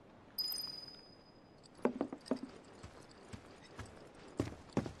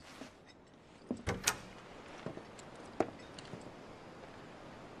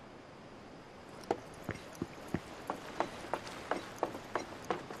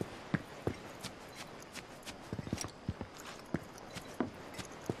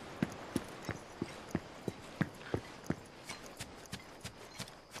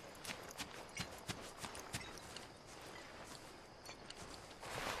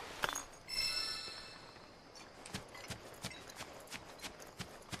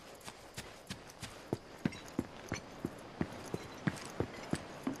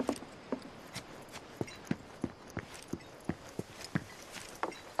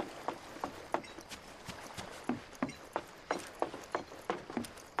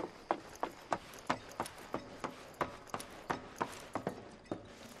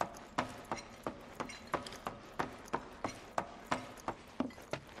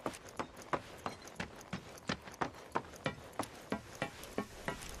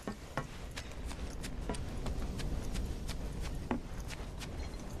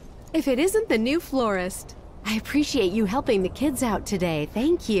 If it isn't the new florist. I appreciate you helping the kids out today.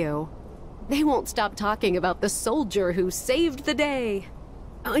 Thank you. They won't stop talking about the soldier who saved the day.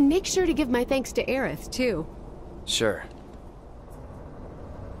 Oh, and make sure to give my thanks to Aerith, too. Sure.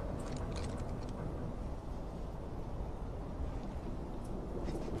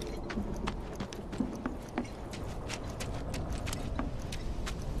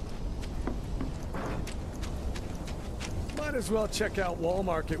 Might as well check out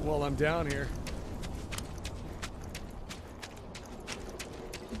Walmart while I'm down here.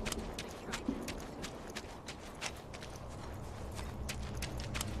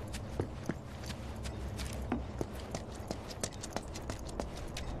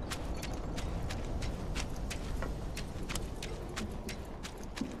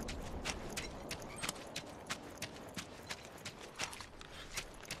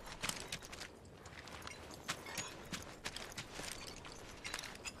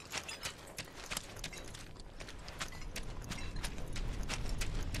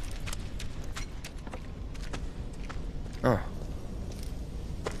 Oh.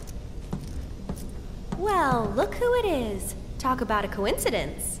 Well, look who it is. Talk about a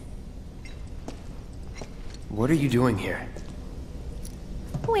coincidence. What are you doing here?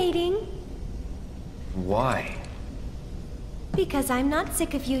 Waiting. Why? Because I'm not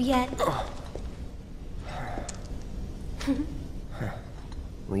sick of you yet.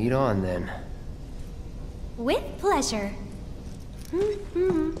 Lead on, then. With pleasure.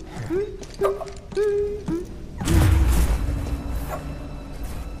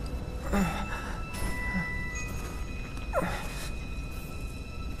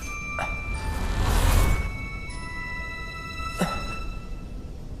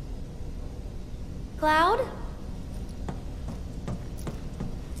 Cloud?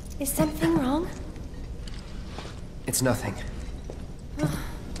 Is something wrong? It's nothing.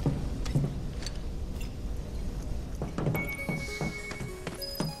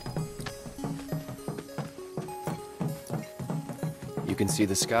 You can see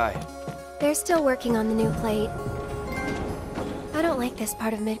the sky. They're still working on the new plate. I don't like this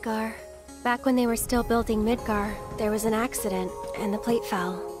part of Midgar. Back when they were still building Midgar, there was an accident, and the plate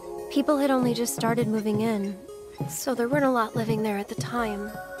fell. People had only just started moving in, so there weren't a lot living there at the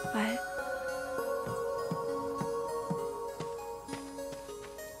time, but...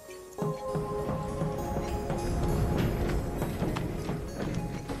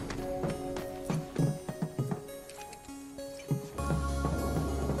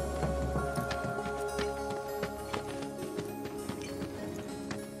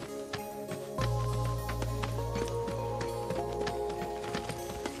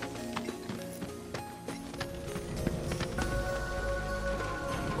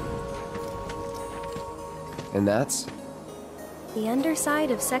 And that's? The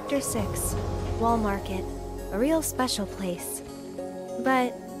underside of Sector 6, Wall Market, a real special place.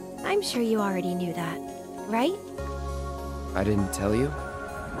 But I'm sure you already knew that, right? I didn't tell you?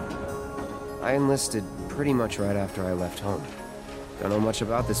 I enlisted pretty much right after I left home. Don't know much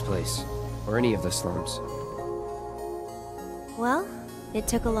about this place, or any of the slums. Well, it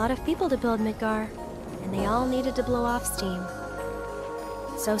took a lot of people to build Midgar, and they all needed to blow off steam.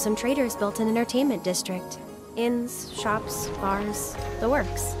 So some traders built an entertainment district. Inns, shops, bars, the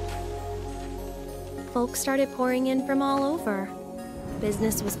works. Folks started pouring in from all over.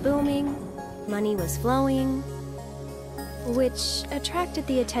 Business was booming, money was flowing, which attracted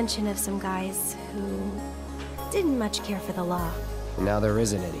the attention of some guys who didn't much care for the law. Now there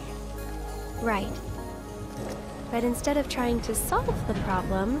isn't any. Right. But instead of trying to solve the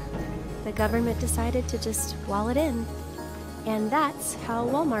problem, the government decided to just wall it in. And that's how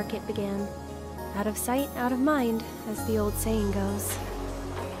Wall Market began. Out of sight, out of mind, as the old saying goes.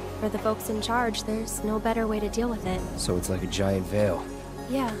 For the folks in charge, there's no better way to deal with it. So it's like a giant veil.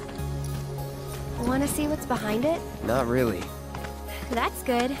 Yeah. Want to see what's behind it? Not really. That's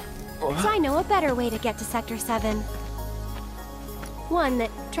good. So I know a better way to get to Sector 7. One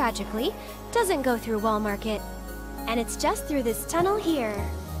that, tragically, doesn't go through Wall Market. And it's just through this tunnel here.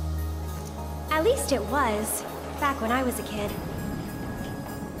 At least it was, back when I was a kid.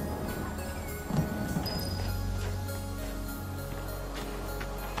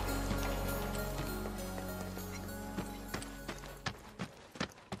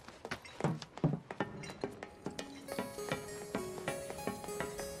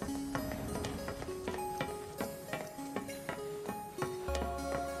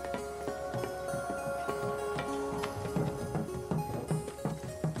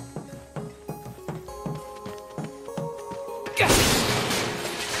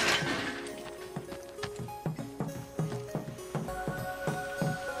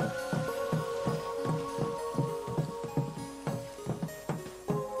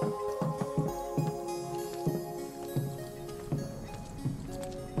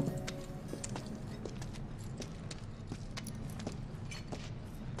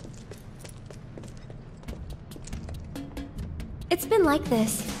 It's been like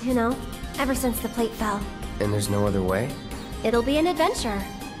this, you know, ever since the plate fell. And there's no other way? It'll be an adventure.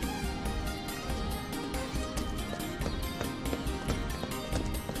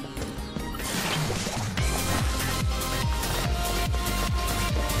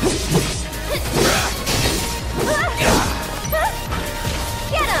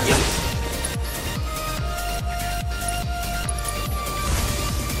 Get him!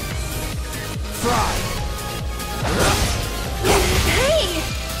 Fry!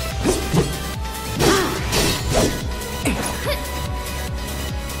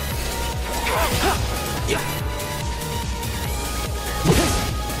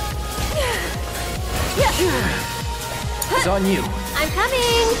 It's on you. I'm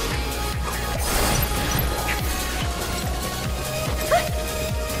coming!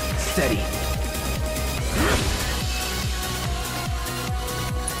 Steady.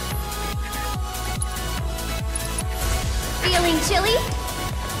 Feeling chilly?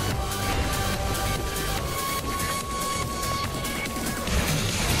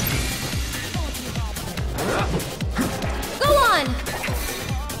 Go on!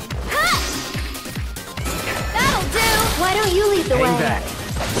 Ha! That'll do! Why don't you lead the way? Hang back.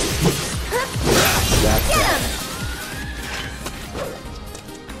 Get him!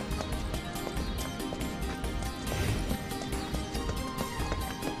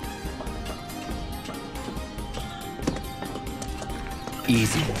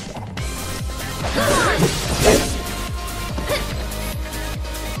 Easy. Come on!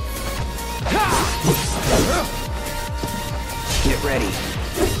 Get ready.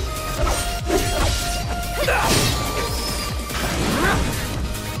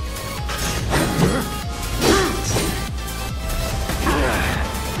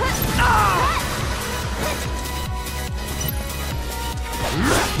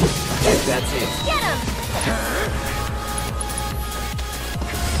 That's it. Get him!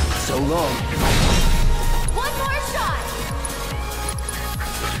 So long. One more shot!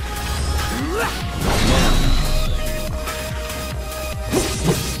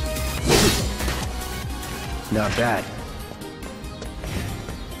 Not bad.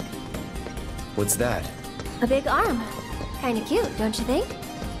 What's that? A big arm. Kinda cute, don't you think?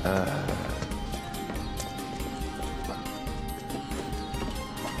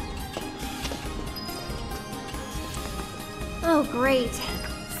 Oh, great.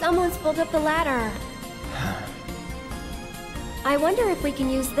 Someone's pulled up the ladder. I wonder if we can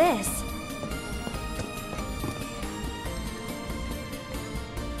use this.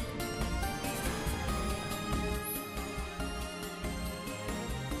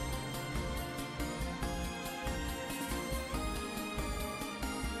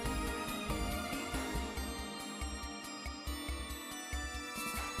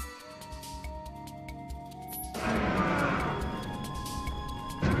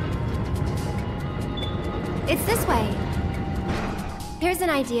 It's this way. Here's an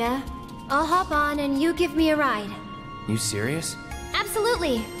idea. I'll hop on and you give me a ride. You serious?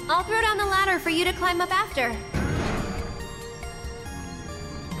 Absolutely. I'll throw down the ladder for you to climb up after.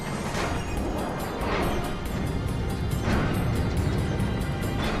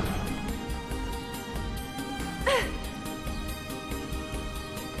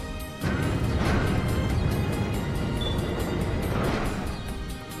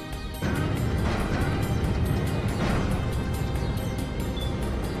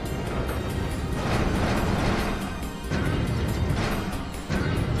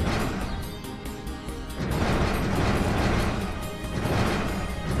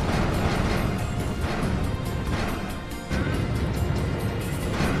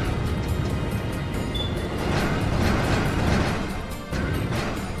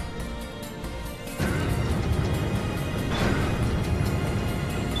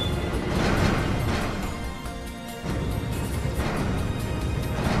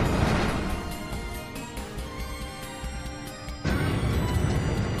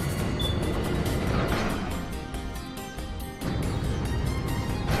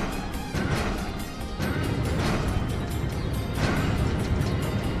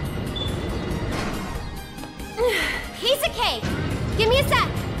 Piece of cake! Give me a sec!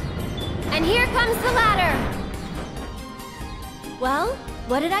 And here comes the ladder! Well,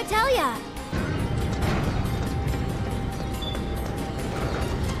 what did I tell ya?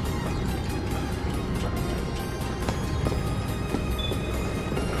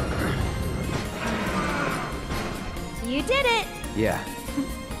 You did it! Yeah.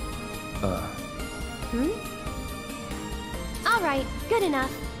 Alright, good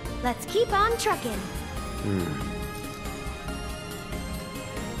enough. Let's keep on trucking.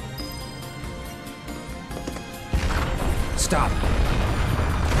 Stop.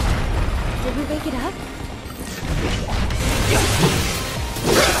 Did we wake it up?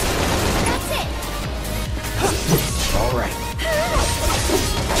 That's it! All right.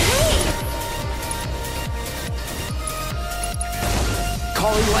 Hey!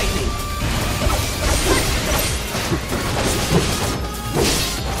 Calling lightning.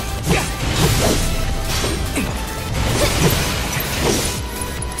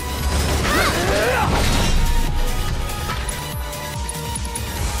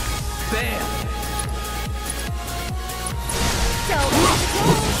 Bam!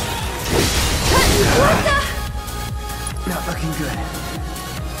 What the? Not looking good.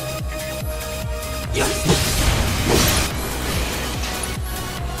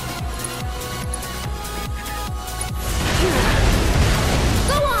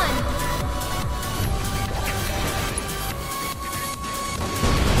 Go on!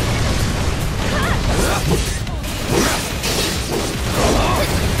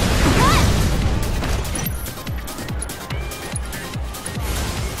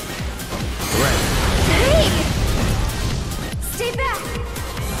 Hey! Stay back!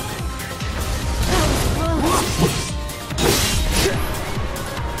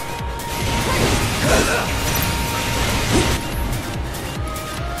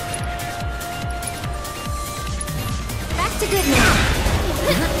 Back to goodness.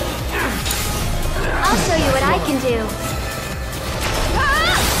 I'll show you what I can do.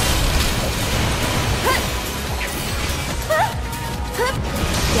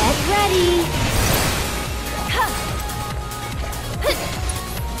 Get ready.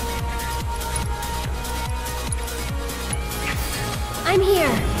 I'm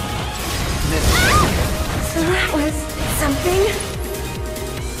here. So that was something.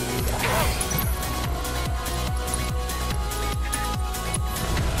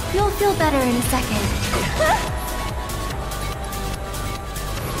 You'll feel better in a second.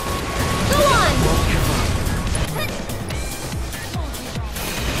 Go on!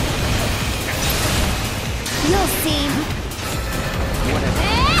 You'll see.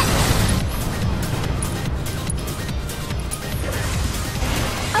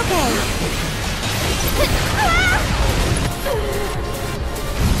 Okay.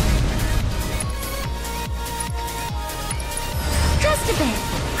 Just a bit.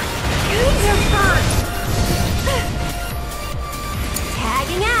 You're first.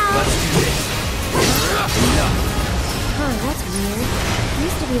 Tagging out. Let's do this. Huh, that's weird. There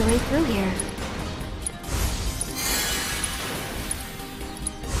used to be a way through here.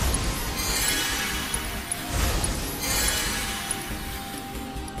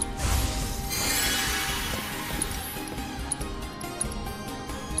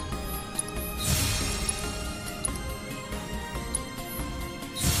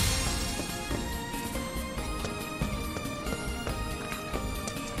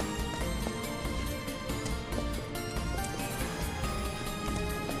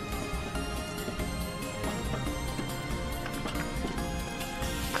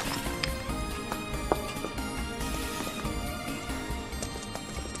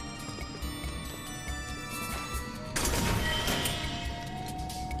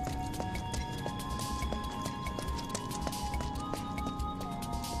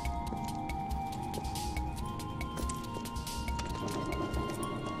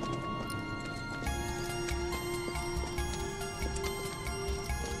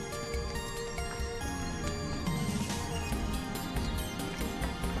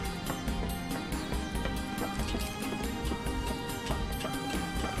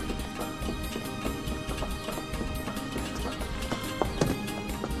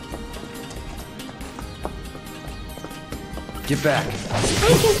 Get back. I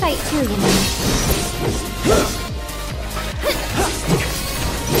can fight too, you know.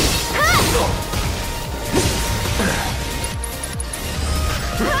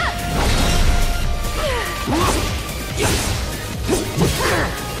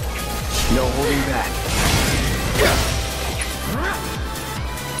 No holding back.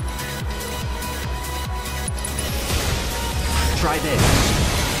 Try this.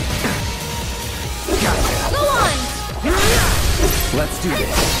 Gotcha. Go on! Let's do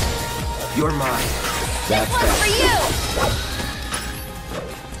this. You're mine. That's One for you!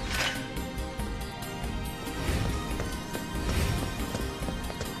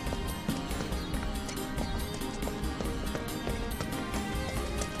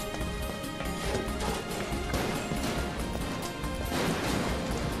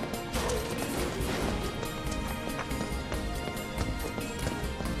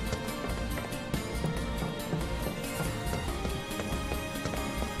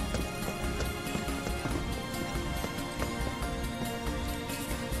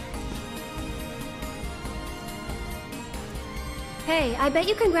 Hey, I bet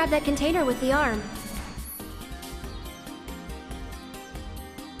you can grab that container with the arm.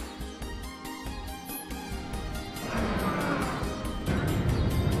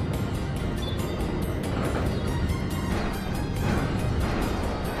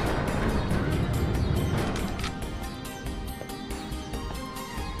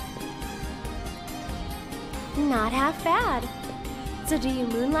 Not half bad. So do you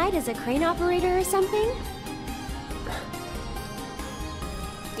moonlight as a crane operator or something?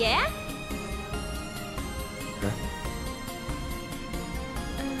 Yeah?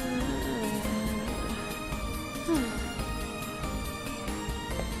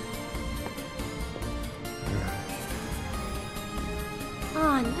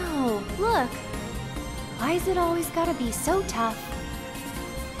 Oh no, look! Why's it always gotta be so tough?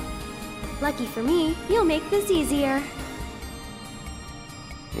 Lucky for me, you'll make this easier.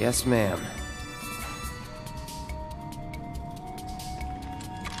 Yes, ma'am.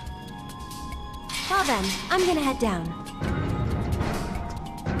 Well then, I'm gonna head down.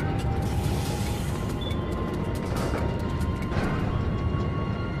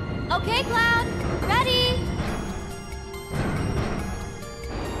 Okay, Cloud! Ready!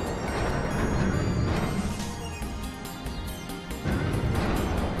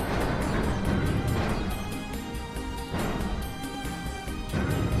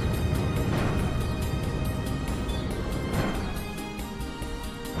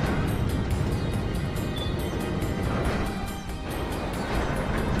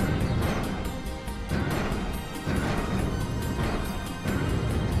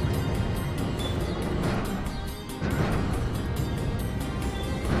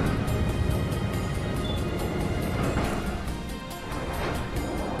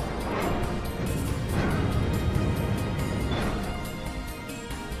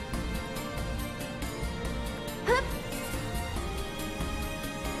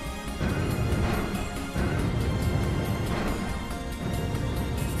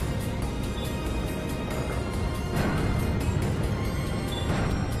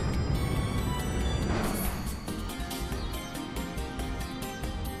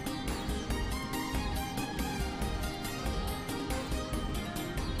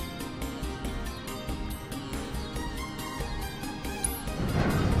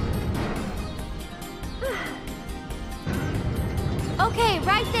 Okay,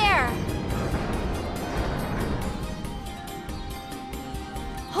 right there!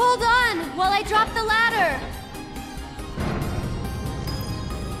 Hold on while I drop the ladder!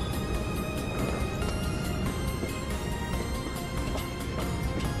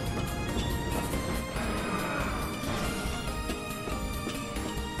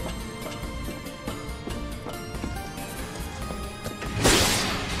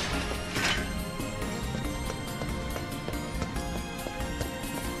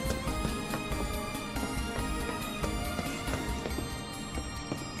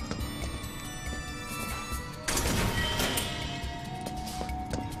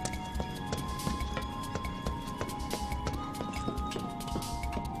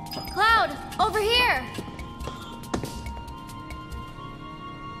 Cloud, over here!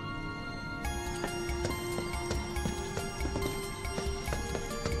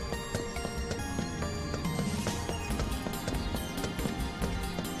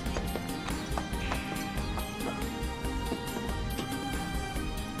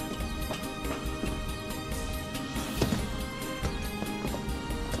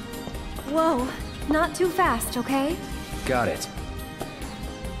 Whoa, not too fast, okay? Got it.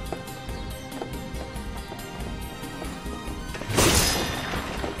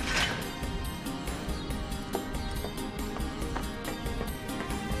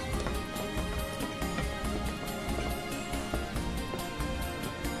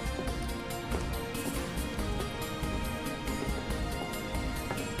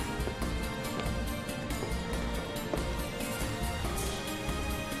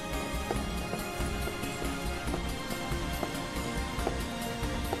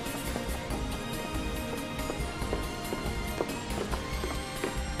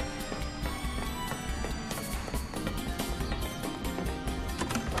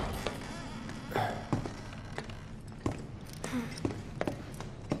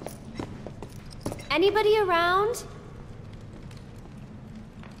 Anybody around?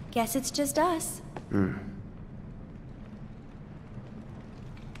 Guess it's just us.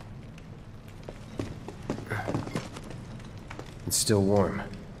 It's still warm.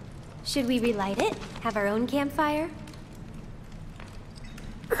 Should we relight it? Have our own campfire?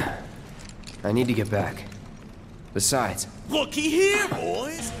 I need to get back. Besides, Looky here,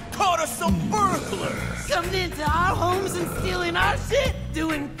 boys! Caught us some burglars! Coming into our homes and stealing our shit?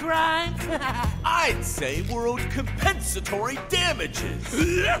 Doing crimes? I'd say we're owed compensatory damages!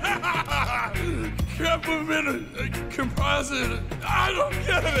 Capability, composite, I don't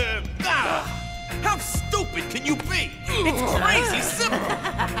get it! How stupid can you be? It's crazy simple!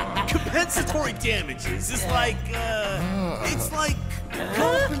 Compensatory damages is like, it's like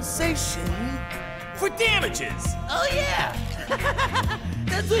compensation for damages! Oh yeah!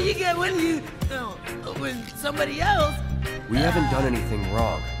 That's what you get when you... when somebody else... we haven't done anything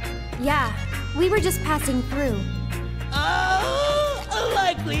wrong. Yeah, we were just passing through. Oh, a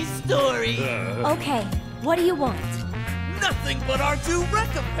likely story. Okay, what do you want? Nothing but our due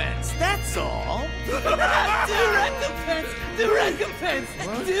recompense, that's all! Due recompense! Due recompense!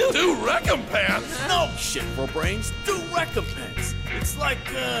 Due recompense? No shit for brains, due recompense! It's like,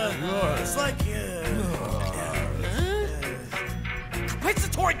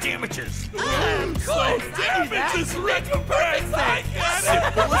 compensatory damages! Of course! Damages, recompense! I get it!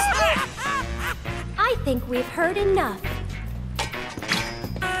 Simple as that! I think we've heard enough.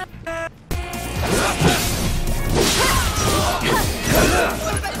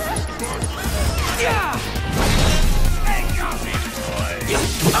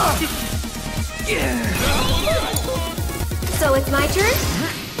 So it's my turn?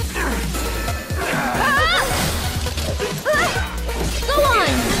 Go on!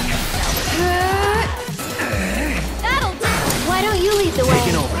 That'll do! Why don't you lead the way?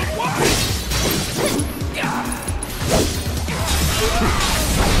 Taking over.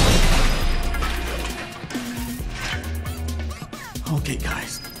 Okay,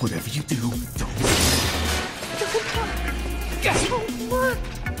 guys, whatever you do, don't...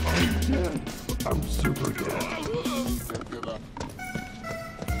 I'm super dead.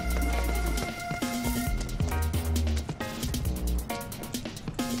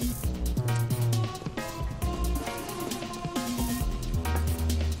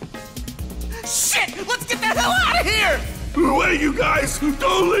 Shit! Let's get the hell out of here! Wait, you guys!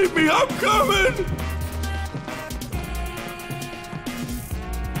 Don't leave me! I'm coming!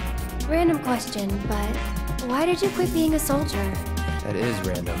 Random question, but why did you quit being a soldier? That is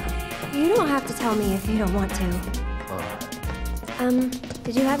random. You don't have to tell me if you don't want to.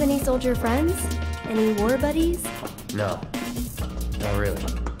 Did you have any soldier friends? Any war buddies? No. Not really.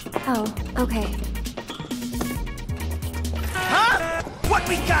 Oh, okay. Huh? What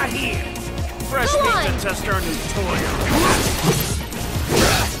we got here? Fresh Go meat on. to test our new toy.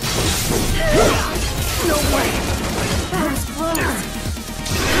 No way! That was close!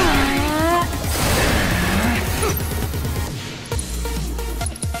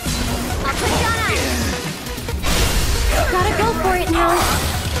 I'll put you on ice. Gotta go for it now.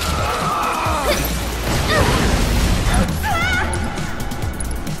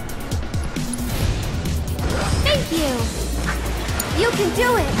 Thank you. You can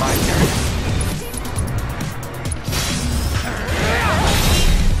do it. My turn.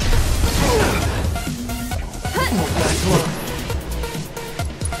 That's one.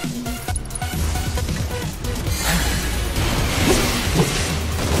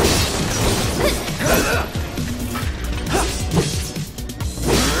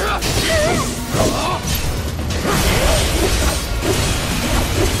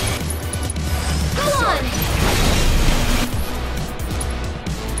 Go on.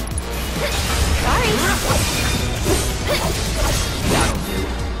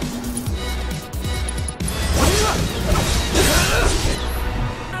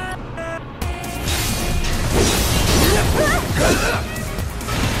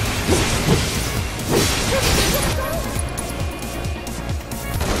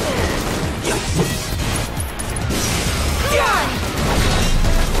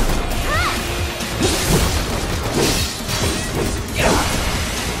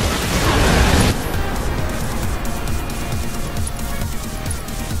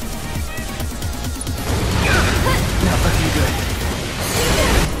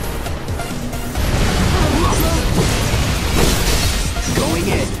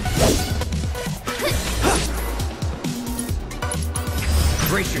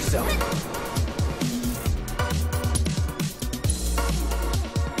 Brace yourself.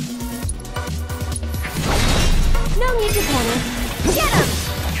 No need to panic. Get him!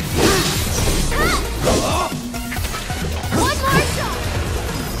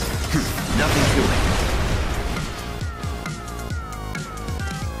 nothing to it.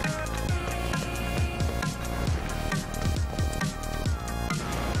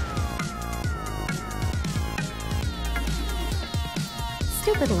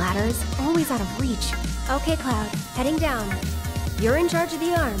 Stupid ladders, always out of reach. Okay, Cloud, heading down. You're in charge of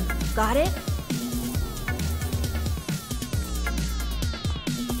the arm. Got it?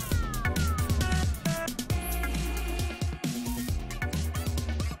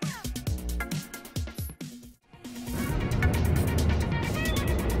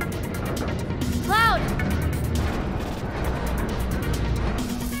 Cloud!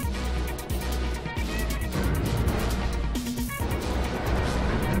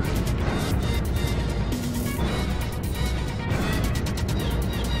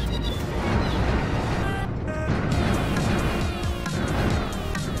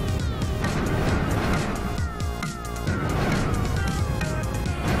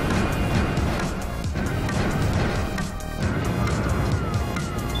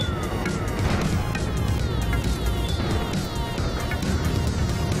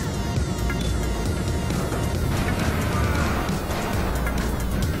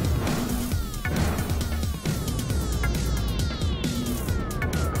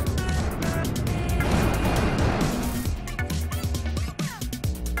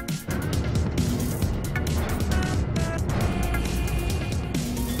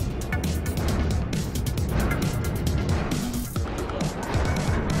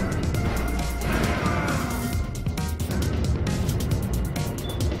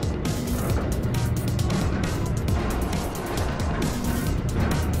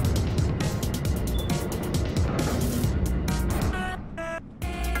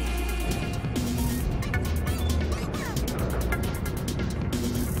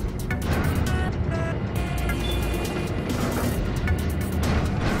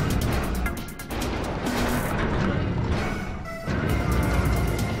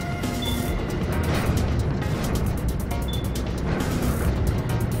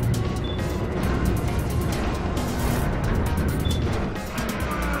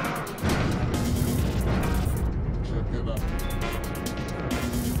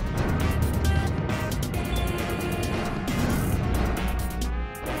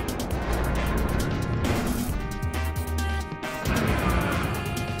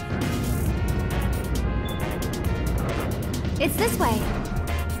 It's this way.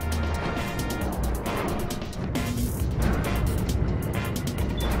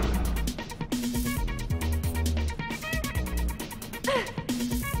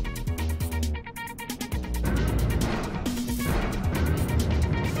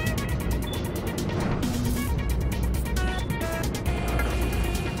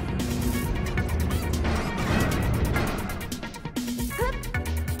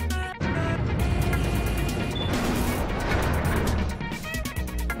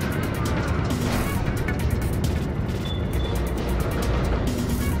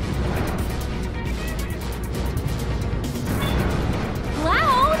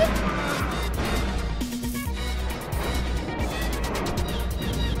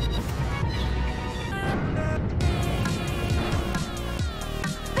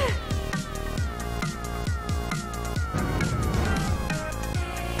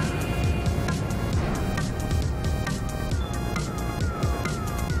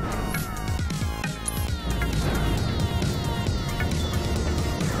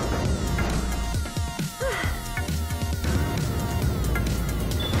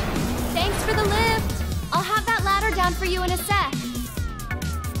 For you in a sec.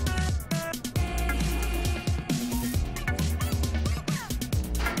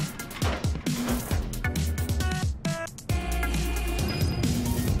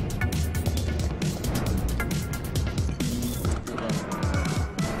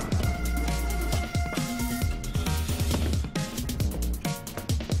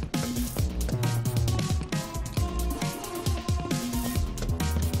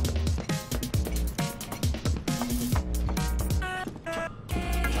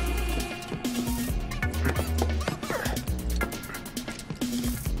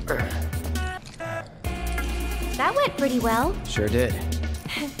 That went pretty well. Sure did.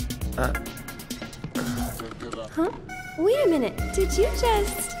 Huh? Wait a minute. Did you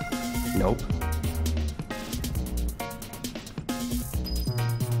just... Nope.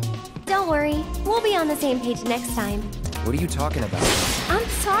 Don't worry. We'll be on the same page next time. What are you talking about? I'm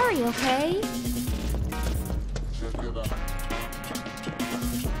sorry, okay?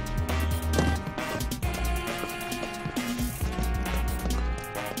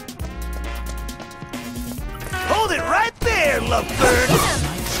 Hold it right there, lovebird!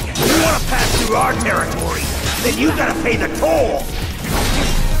 You wanna pass? then you gotta pay the toll!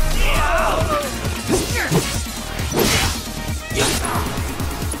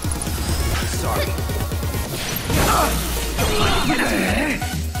 Sorry.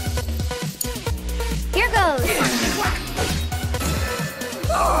 Here goes!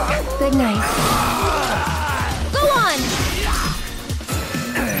 Good night. Go on!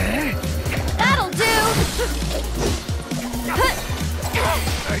 That'll do!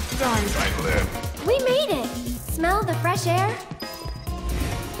 At times I live. We made it! Smell the fresh air?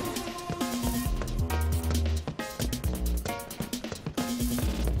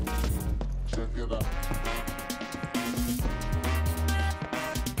 Check it out.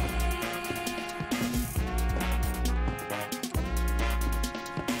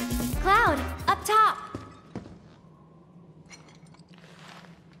 Cloud, up top!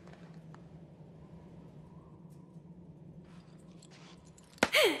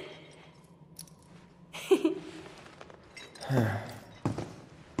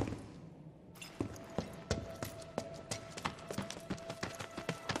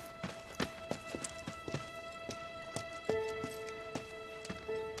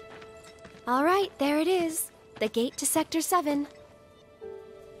 All right, there it is. The gate to Sector 7.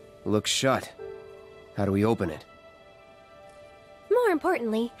 Looks shut. How do we open it? More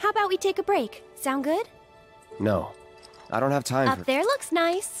importantly, how about we take a break? Sound good? No. I don't have time Up for... there looks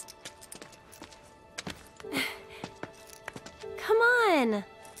nice. Come on.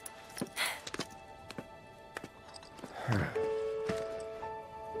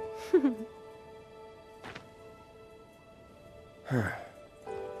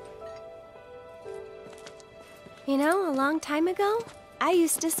 You know, a long time ago, I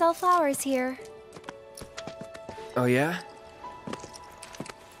used to sell flowers here. Oh yeah?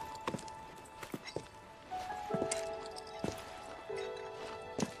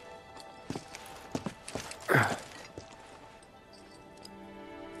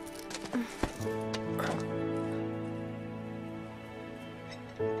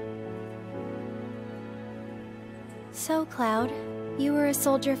 So, Cloud, you were a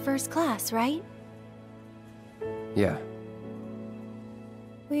soldier first class, right? Yeah.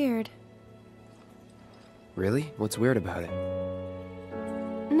 Weird. Really? What's weird about it?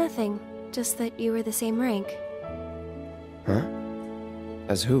 Nothing. Just that you were the same rank. Huh?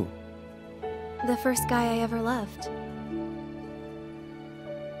 As who? The first guy I ever loved.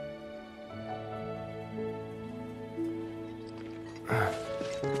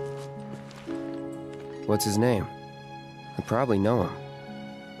 What's his name? I probably know him.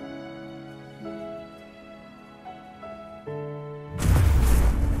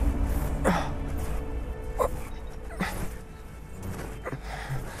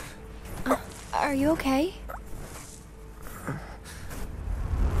 Are you okay?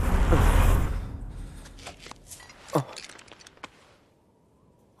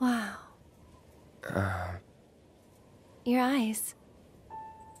 Wow. Your eyes.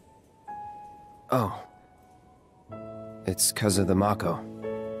 Oh. It's 'cause of the Mako.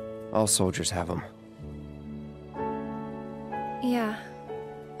 All soldiers have them. Yeah,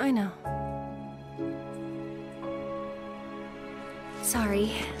 I know.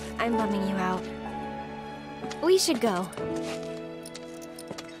 Sorry, I'm bumming you out. We should go.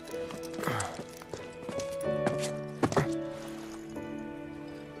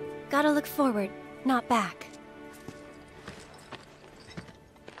 Gotta look forward, not back.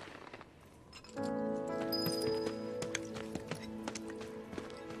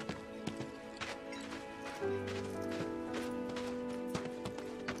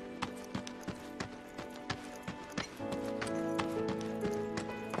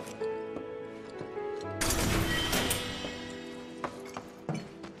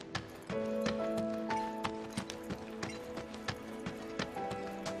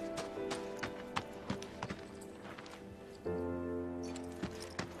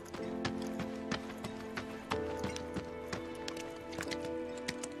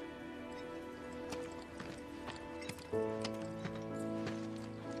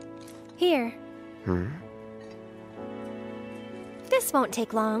 Here. This won't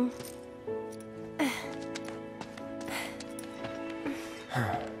take long.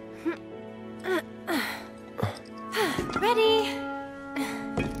 Ready?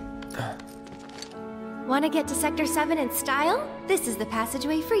 Want to get to Sector 7 in style? This is the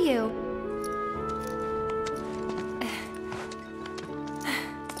passageway for you.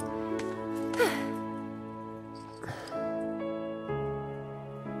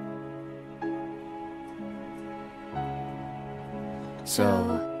 So...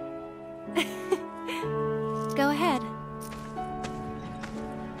 Go ahead.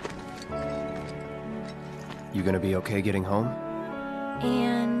 You gonna be okay getting home?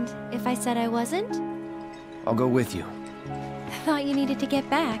 And if I said I wasn't? I'll go with you. Thought you needed to get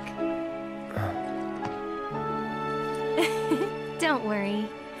back. Don't worry.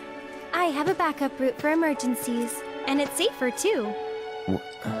 I have a backup route for emergencies, and it's safer too.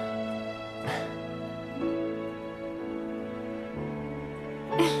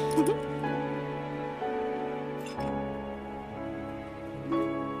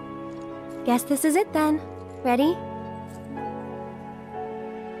 Guess this is it then. Ready?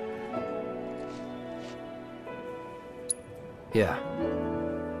 Yeah.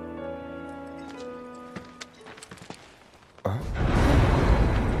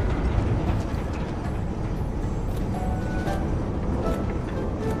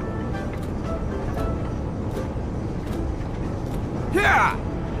 Yeah!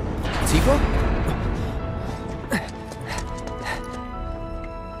 Tifa?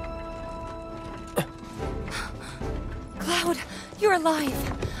 Cloud, you're alive.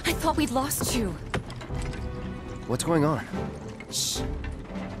 I thought we'd lost you. What's going on? Shh.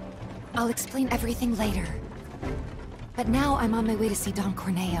 I'll explain everything later. But now I'm on my way to see Don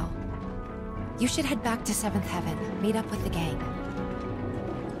Corneo. You should head back to 7th Heaven, meet up with the gang.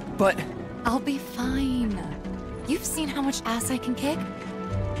 But... I'll be fine. You've seen how much ass I can kick?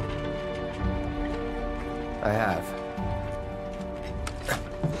 I have.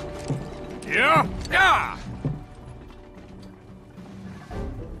 Yeah? Yeah!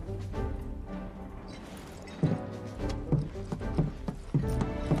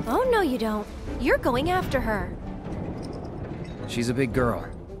 Oh, no you don't. You're going after her. She's a big girl.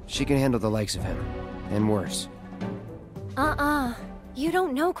 She can handle the likes of him. And worse. You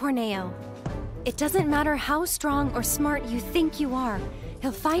don't know Corneo. It doesn't matter how strong or smart you think you are.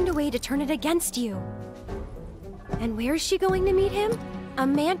 He'll find a way to turn it against you. And where's she going to meet him? A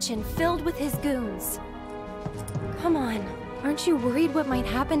mansion filled with his goons. Come on, aren't you worried what might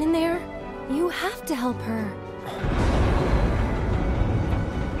happen in there? You have to help her.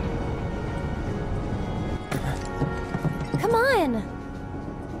 Come on!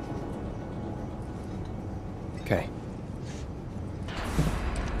 Okay.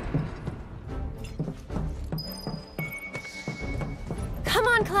 Come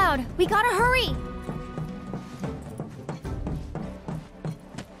on, Cloud! We gotta hurry!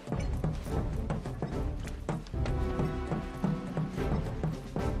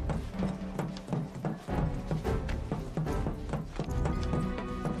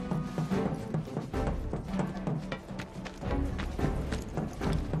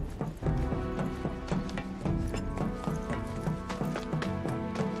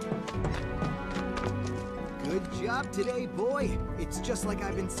 Good job today, boy. It's just like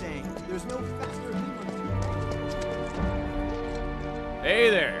I've been saying. There's no faster thing. Hey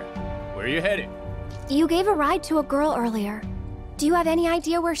there. Where you headed? You gave a ride to a girl earlier. Do you have any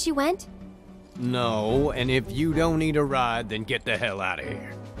idea where she went? No, and if you don't need a ride, then get the hell out of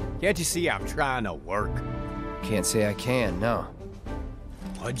here. Can't you see I'm trying to work? Can't say I can, no.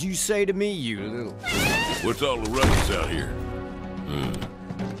 What'd you say to me, you little... What's all the ruckus out here?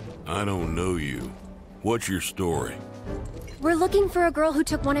 I don't know you. What's your story? We're looking for a girl who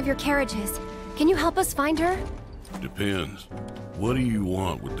took one of your carriages. Can you help us find her? Depends. What do you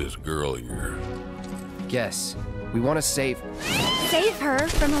want with this girl of yours? Guess. We want to save... Save her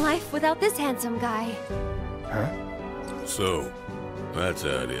from a life without this handsome guy. Huh? So, that's how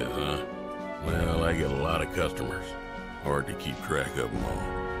it is, huh? Well, I get a lot of customers. Hard to keep track of them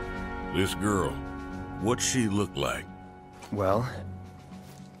all. This girl, what's she look like? Well...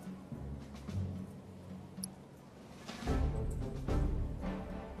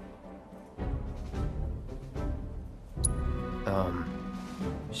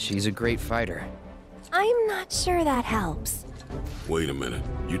 she's a great fighter. I'm not sure that helps. Wait a minute.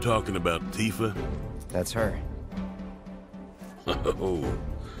 You talking about Tifa? That's her. Oh,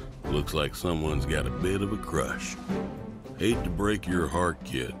 looks like someone's got a bit of a crush. Hate to break your heart,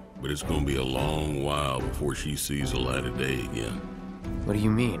 kid, but it's gonna be a long while before she sees the light of day again. What do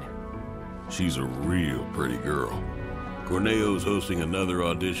you mean? She's a real pretty girl. Corneo's hosting another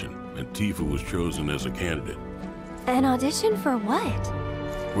audition, and Tifa was chosen as a candidate. An audition for what?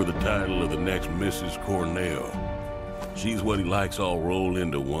 For the title of the next Mrs. Corneo. She's what he likes all rolled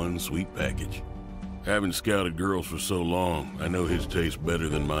into one sweet package. Having scouted girls for so long, I know his taste better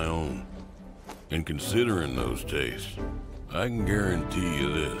than my own. And considering those tastes, I can guarantee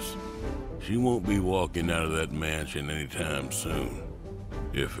you this. She won't be walking out of that mansion anytime soon.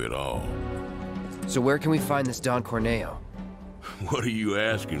 If at all. So where can we find this Don Corneo? What are you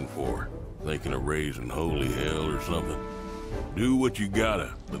asking for? Thinking of raising holy hell or something? Do what you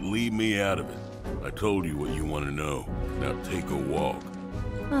gotta, but leave me out of it. I told you what you want to know. Now take a walk.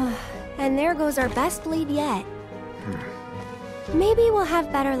 And there goes our best lead yet. Maybe we'll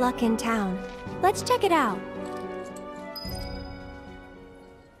have better luck in town. Let's check it out.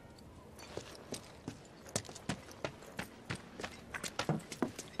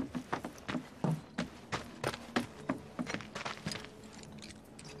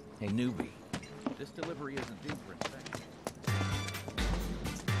 Hey, newbie. This delivery isn't due for inspection.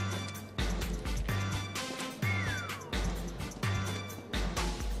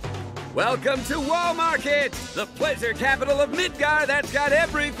 Welcome to Wall Market, the pleasure capital of Midgar that's got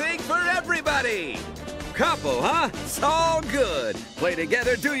everything for everybody. Couple, huh? It's all good. Play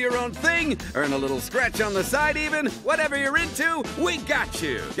together, do your own thing, earn a little scratch on the side even. Whatever you're into, we got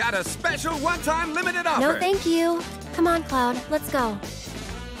you. Got a special one-time limited offer. No, thank you. Come on, Cloud. Let's go.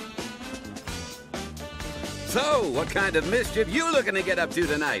 So, what kind of mischief you looking to get up to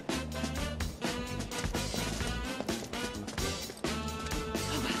tonight?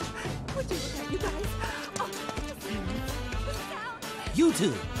 You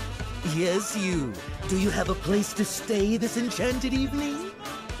two. Yes, you. Do you have a place to stay this enchanted evening?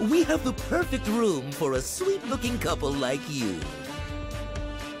 We have the perfect room for a sweet-looking couple like you.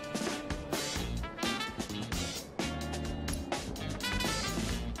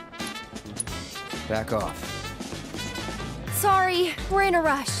 Back off. Sorry, we're in a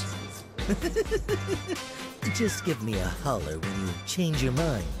rush. Just give me a holler when you change your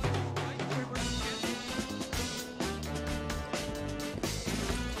mind.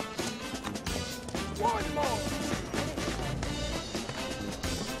 One more!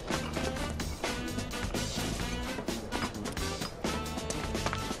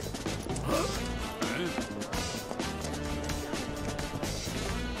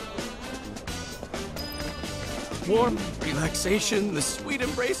 Warmth, relaxation, the sweet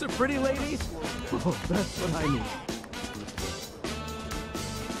embrace of pretty ladies. Oh, that's what I need.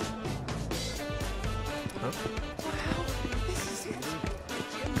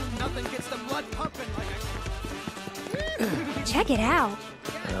 Nothing gets the blood pumping like Check it out.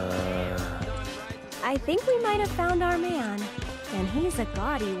 I think we might have found our man. And he's a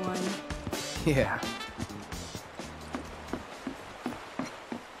gaudy one. Yeah.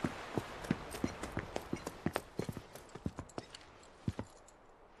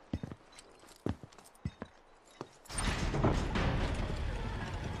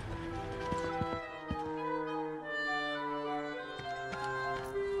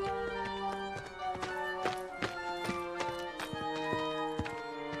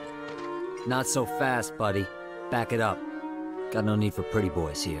 Not so fast, buddy. Back it up. Got no need for pretty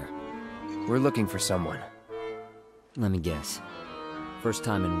boys here. We're looking for someone. Let me guess. First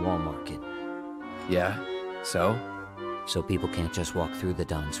time in Wall Market. Yeah? So? So people can't just walk through the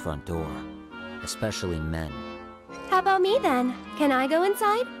Don's front door. Especially men. How about me then? Can I go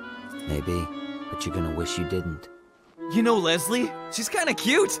inside? Maybe, but you're gonna wish you didn't. You know Leslie? She's kinda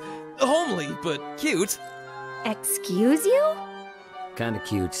cute. Homely, but cute. Excuse you? Kinda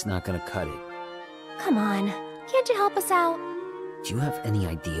cute's not gonna cut it. Come on. Can't you help us out? Do you have any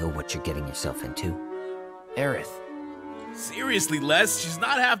idea what you're getting yourself into? Aerith. Seriously, Les, she's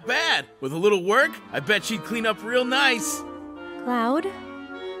not half bad. With a little work, I bet she'd clean up real nice. Cloud,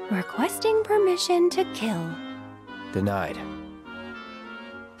 requesting permission to kill. Denied.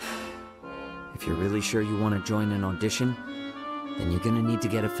 If you're really sure you want to join an audition, then you're gonna need to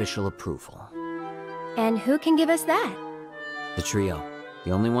get official approval. And who can give us that? The trio.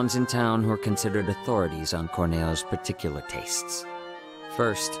 The only ones in town who are considered authorities on Corneo's particular tastes.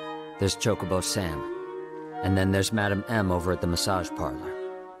 First, there's Chocobo Sam. And then there's Madame M over at the massage parlor.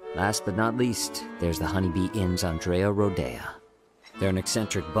 Last but not least, there's the Honeybee Inn's Andrea Rodea. They're an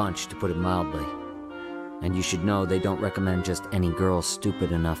eccentric bunch, to put it mildly. And you should know they don't recommend just any girl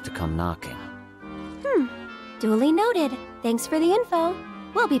stupid enough to come knocking. Duly noted. Thanks for the info.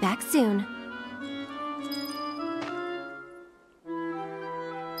 We'll be back soon.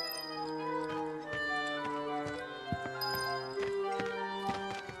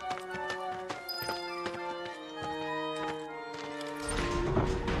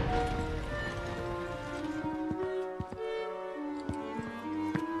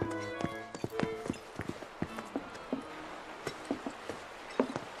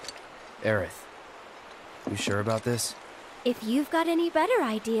 Aerith. You sure about this? If you've got any better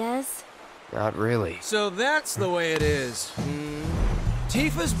ideas. Not really. So that's the way it is.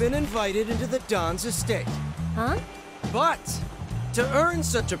 Tifa's been invited into the Don's estate. Huh? But to earn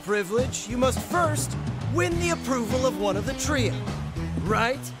such a privilege, you must first win the approval of one of the trio.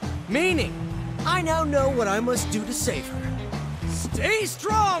 Right? Meaning, I now know what I must do to save her. Stay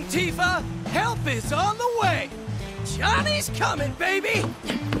strong, Tifa! Help is on the way! Johnny's coming, baby!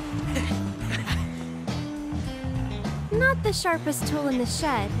 Not the sharpest tool in the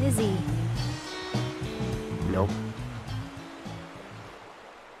shed, is he? Nope.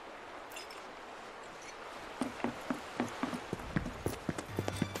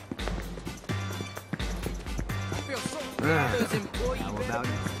 How about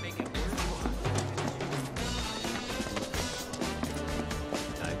it?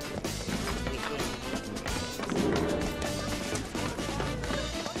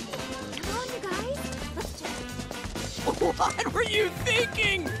 What were you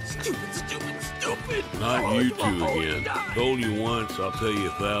thinking? Stupid, stupid, stupid! Not you two again. Told you once, I'll tell you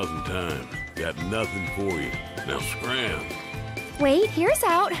 1,000 times. Got nothing for you. Now scram. Wait, here's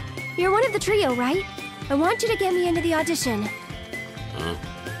out. You're one of the trio, right? I want you to get me into the audition. Huh?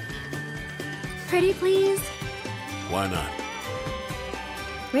 Pretty please? Why not?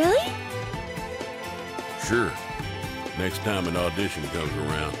 Really? Sure. Next time an audition comes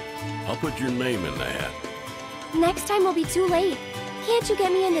around, I'll put your name in the hat. Next time will be too late. Can't you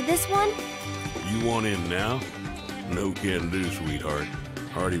get me into this one? You want in now? No can do, sweetheart.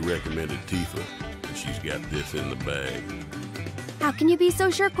 Already recommended Tifa, and she's got this in the bag. How can you be so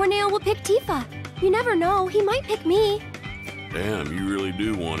sure Corneo will pick Tifa? You never know, he might pick me. Damn, you really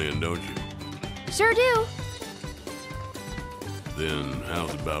do want in, don't you? Sure do. Then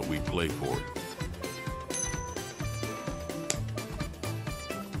how's about we play for it?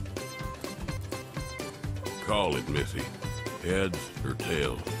 Call it, Missy. Heads or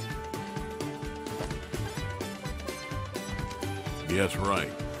tails? Guess right,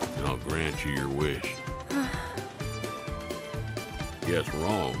 and I'll grant you your wish. Guess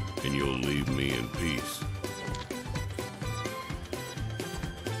wrong, and you'll leave me in peace.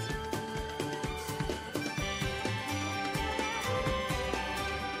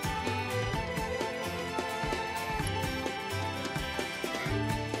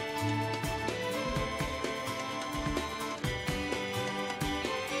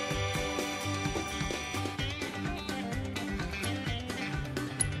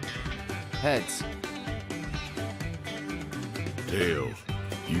 Heads. Tails,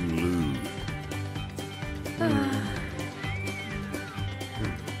 you lose.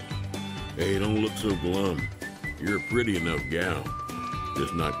 Hey, don't look so glum. You're a pretty enough gal.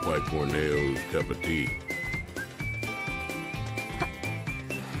 Just not quite Corneo's cup of tea.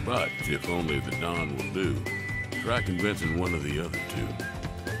 But if only the Don will do, try convincing one of the other two.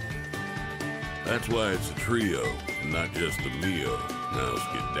 That's why it's a trio, and not just the Mio. Now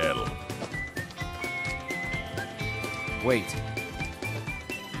skedaddle. Wait.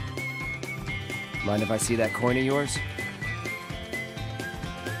 Mind if I see that coin of yours?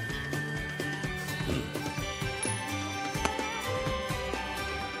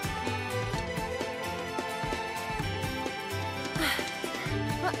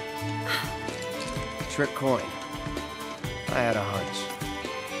 Trick coin. I had a hunch.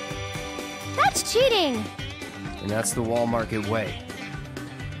 That's cheating! And that's the Wall Market way.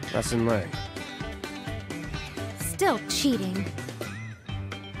 Lesson learned. Still cheating.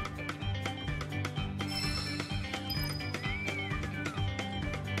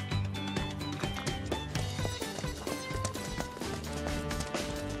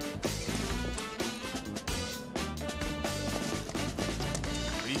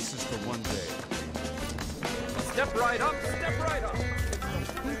 Peace is for one day. Step right up, step right up.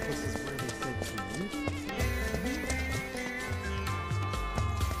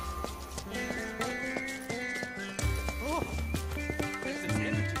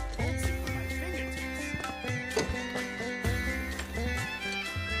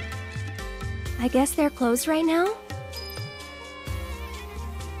 I guess they're closed right now?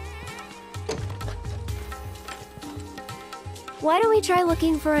 Why don't we try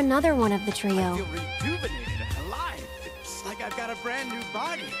looking for another one of the trio? I feel rejuvenated and alive. It's like I've got a brand new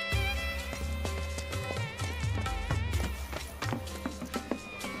body.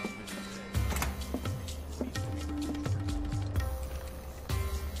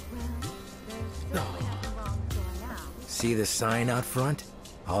 See the sign out front?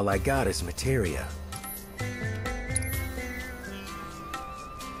 All I got is materia.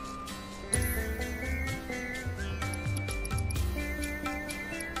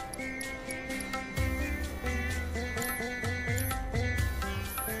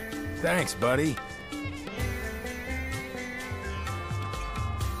 Thanks, buddy.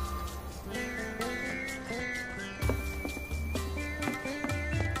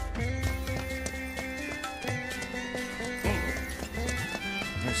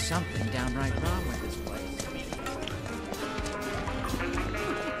 There's something downright wrong with this place.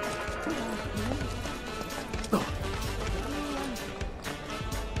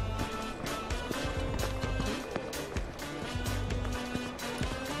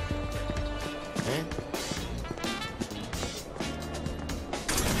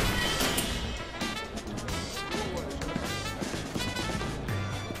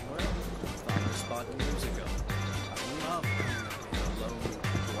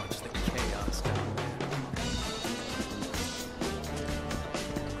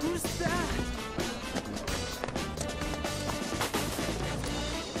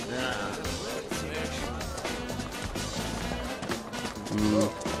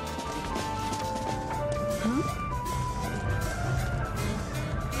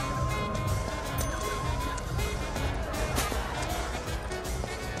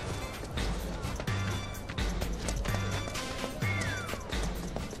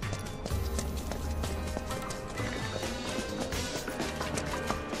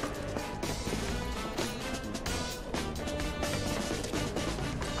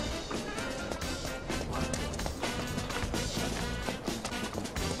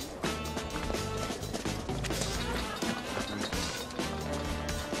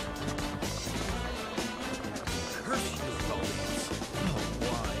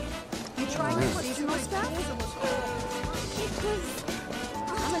 trying to put seasonal stuff?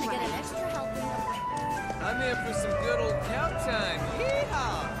 I'm gonna get an extra helping. I'm here for some good old count time.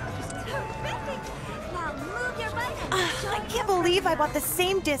 Yeehaw! Terrific! Now move your butt and I can't believe I bought the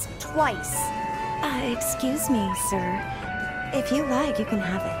same disc twice. Excuse me, sir. If you like, you can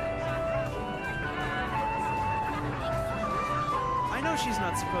have it. I know she's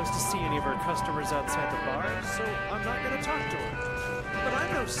not supposed to see any of her customers outside the bar, so I'm not gonna talk to her. But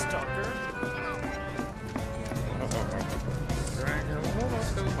I'm no stalker.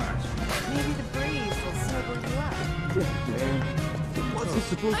 maybe the breeze will sober you up. It wasn't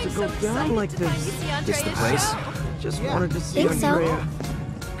supposed to go down like this. This the place? Just wanted to see Think so. Andrea.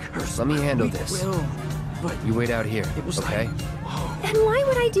 Let me handle this. But you wait out here, okay? And why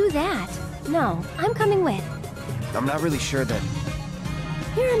would I do that? No, I'm coming with. I'm not really sure that...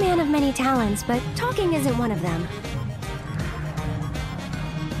 You're a man of many talents, but talking isn't one of them.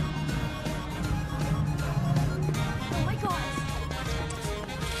 Oh my god!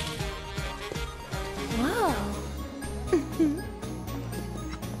 Whoa.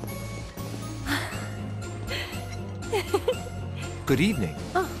 Good evening.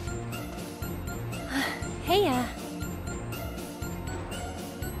 Oh. Hey,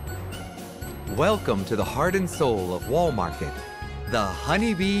 Welcome to the heart and soul of Wall Market, the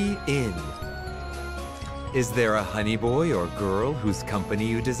Honeybee Inn. Is there a honey boy or girl whose company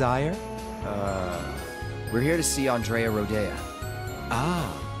you desire? We're here to see Andrea Rodea.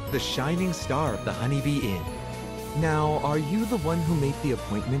 Ah, the shining star of the Honeybee Inn. Now, are you the one who made the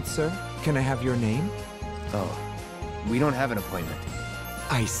appointment, sir? Can I have your name? Oh, we don't have an appointment.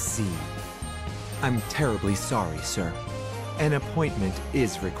 I see. I'm terribly sorry, sir. An appointment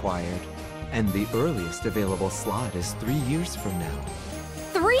is required, and the earliest available slot is 3 years from now.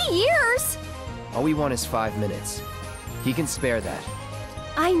 3 years? All we want is 5 minutes. He can spare that.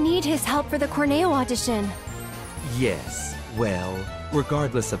 I need his help for the Corneo audition. Yes, well,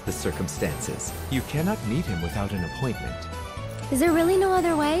 regardless of the circumstances, you cannot meet him without an appointment. Is there really no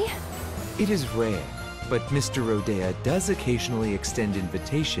other way? It is rare, but Mr. Rodea does occasionally extend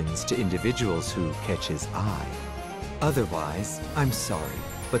invitations to individuals who catch his eye. Otherwise, I'm sorry,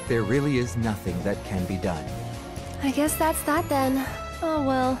 but there really is nothing that can be done. I guess that's that then. Oh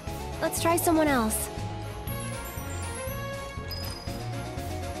well, let's try someone else.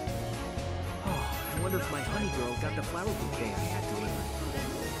 I wonder if my honey girl got the flower bouquet I had delivered.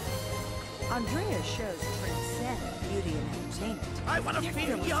 Andrea's shows transcend beauty and entertainment. I want to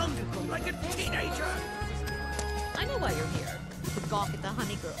feel young, like a teenager. I know why you're here. To gawk at the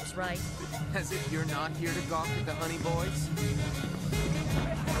honey girls, right? As if you're not here to gawk at the honey boys?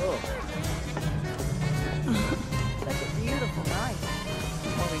 Oh. That's a beautiful night.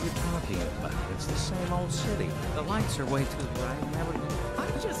 What are you talking about? It's the same old city. The lights are way too bright and everything.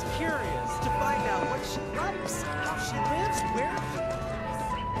 I'm just curious to find out what she likes, how she lives, where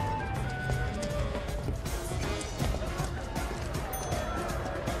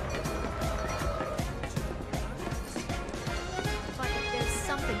But there's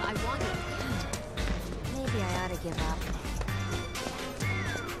something I wanted. Maybe I ought to give up.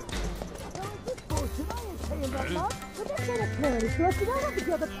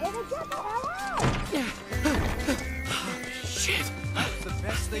 Shit! That's the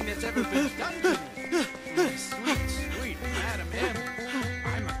best thing that's ever been done to me. My sweet, sweet Madam M.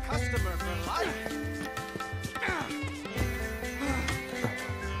 I'm a customer for life.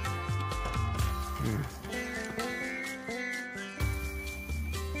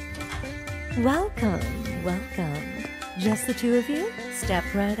 Welcome, welcome. Just the two of you? Step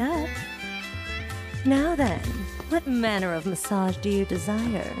right up. Now then, what manner of massage do you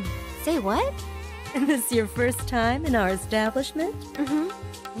desire? Say what? Is this your first time in our establishment? Mm-hmm.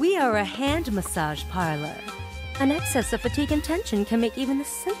 We are a hand massage parlor. An excess of fatigue and tension can make even the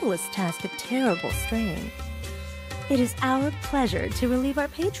simplest task a terrible strain. It is our pleasure to relieve our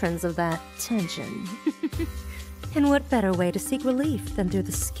patrons of that tension. And what better way to seek relief than through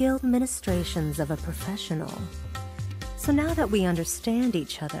the skilled ministrations of a professional? So now that we understand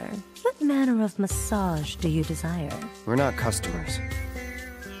each other, what manner of massage do you desire? We're not customers.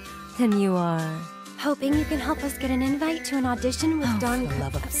 Then you are... Hoping you can help us get an invite to an audition with Don... For the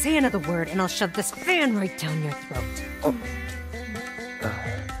love of... Say another word and I'll shove this fan right down your throat. Oh.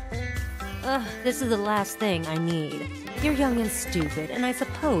 This is the last thing I need. You're young and stupid, and I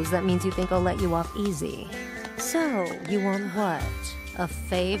suppose that means you think I'll let you off easy. So, you want what? A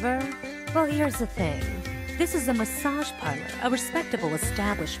favor? Well, here's the thing. This is a massage parlor, a respectable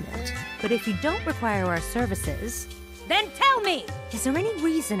establishment. But if you don't require our services, then tell me! Is there any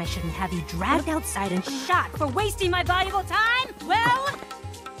reason I shouldn't have you dragged outside and shot for wasting my valuable time? Well...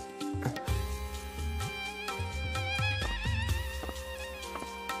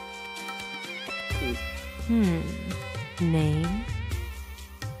 Name?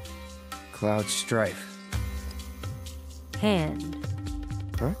 Cloud Strife. Hand.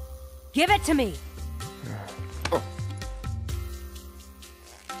 Huh? Give it to me!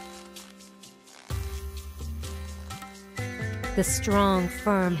 The strong,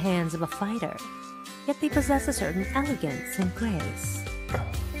 firm hands of a fighter, yet they possess a certain elegance and grace.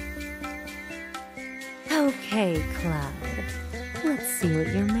 Okay, Cloud. Let's see what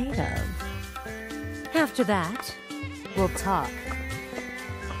you're made of. After that, we'll talk.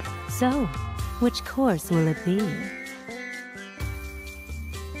 So, which course will it be?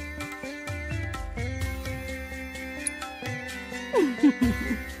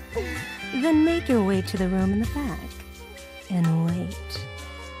 Then make your way to the room in the back. And wait.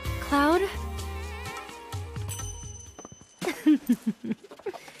 Cloud?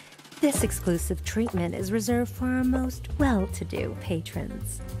 This exclusive treatment is reserved for our most well-to-do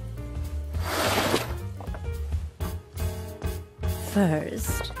patrons.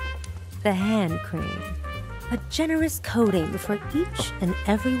 First, the hand cream. A generous coating for each and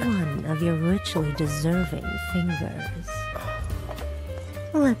every one of your richly deserving fingers.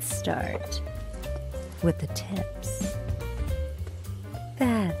 Let's start with the tips.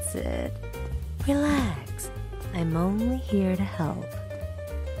 That's it. Relax. I'm only here to help.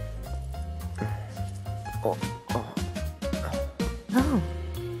 Oh,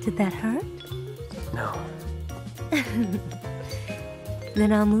 did that hurt? No.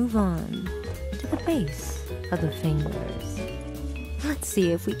 Then I'll move on to the base of the fingers. Let's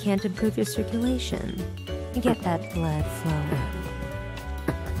see if we can't improve your circulation and get that blood flowing.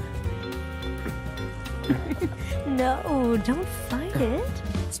 No, don't fight it.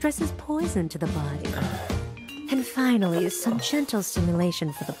 Stress is poison to the body. And finally, some gentle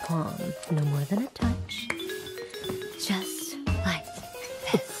stimulation for the palm. No more than a touch. Just like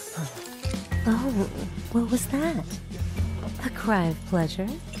this. Oh, what was that? A cry of pleasure?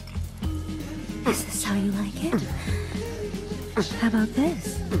 Is this how you like it? How about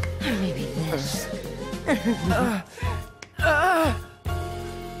this? Or maybe this?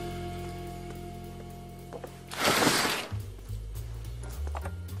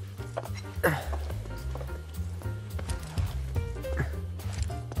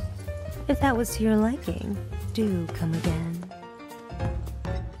 If that was to your liking, do come again.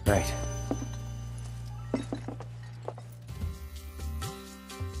 Right.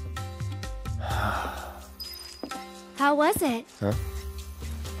 How was it? Huh?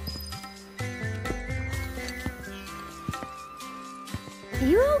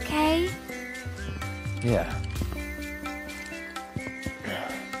 You okay? Yeah.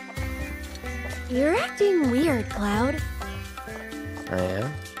 You're acting weird, Cloud. I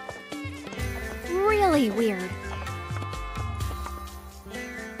am? Really weird.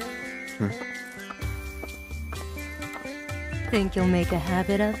 Think you'll make a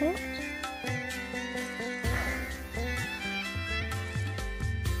habit of it?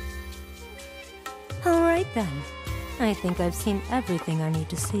 Alright then. I think I've seen everything I need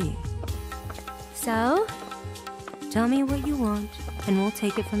to see. So? Tell me what you want, and we'll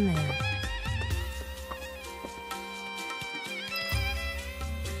take it from there.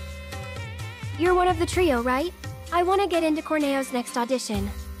 You're one of the trio, right? I want to get into Corneo's next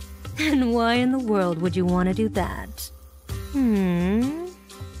audition. And why in the world would you want to do that?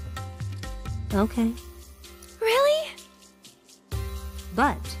 Okay. Really?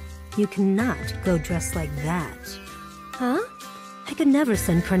 But you cannot go dressed like that. Huh? I could never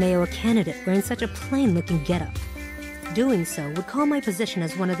send Corneo a candidate wearing such a plain-looking getup. Doing so would call my position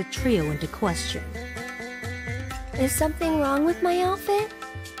as one of the trio into question. Is something wrong with my outfit?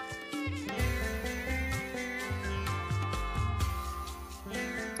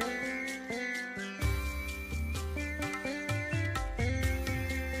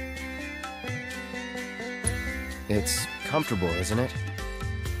 It's comfortable, isn't it?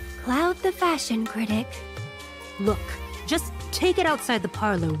 Cloud the fashion critic. Look, just take it outside the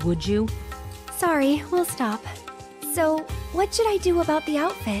parlor, would you? Sorry, we'll stop. So, what should I do about the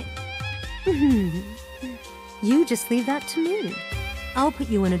outfit? You just leave that to me. I'll put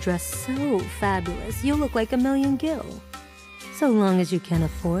you in a dress so fabulous, you'll look like a million gil. So long as you can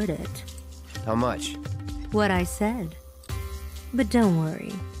afford it. How much? What I said. But don't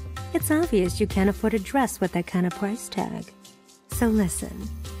worry. It's obvious you can't afford a dress with that kind of price tag. So listen,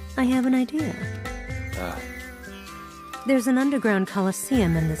 I have an idea. There's an underground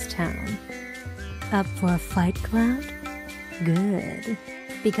coliseum in this town. Up for a fight, Cloud? Good.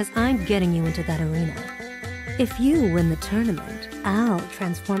 Because I'm getting you into that arena. If you win the tournament, I'll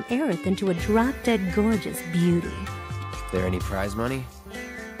transform Aerith into a drop-dead gorgeous beauty. There any prize money?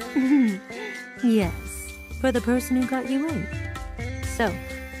 Yes. for the person who got you in. So,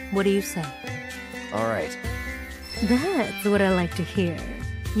 what do you say? All right. That's what I like to hear.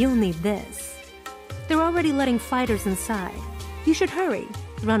 You'll need this. They're already letting fighters inside. You should hurry.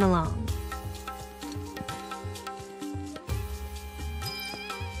 Run along.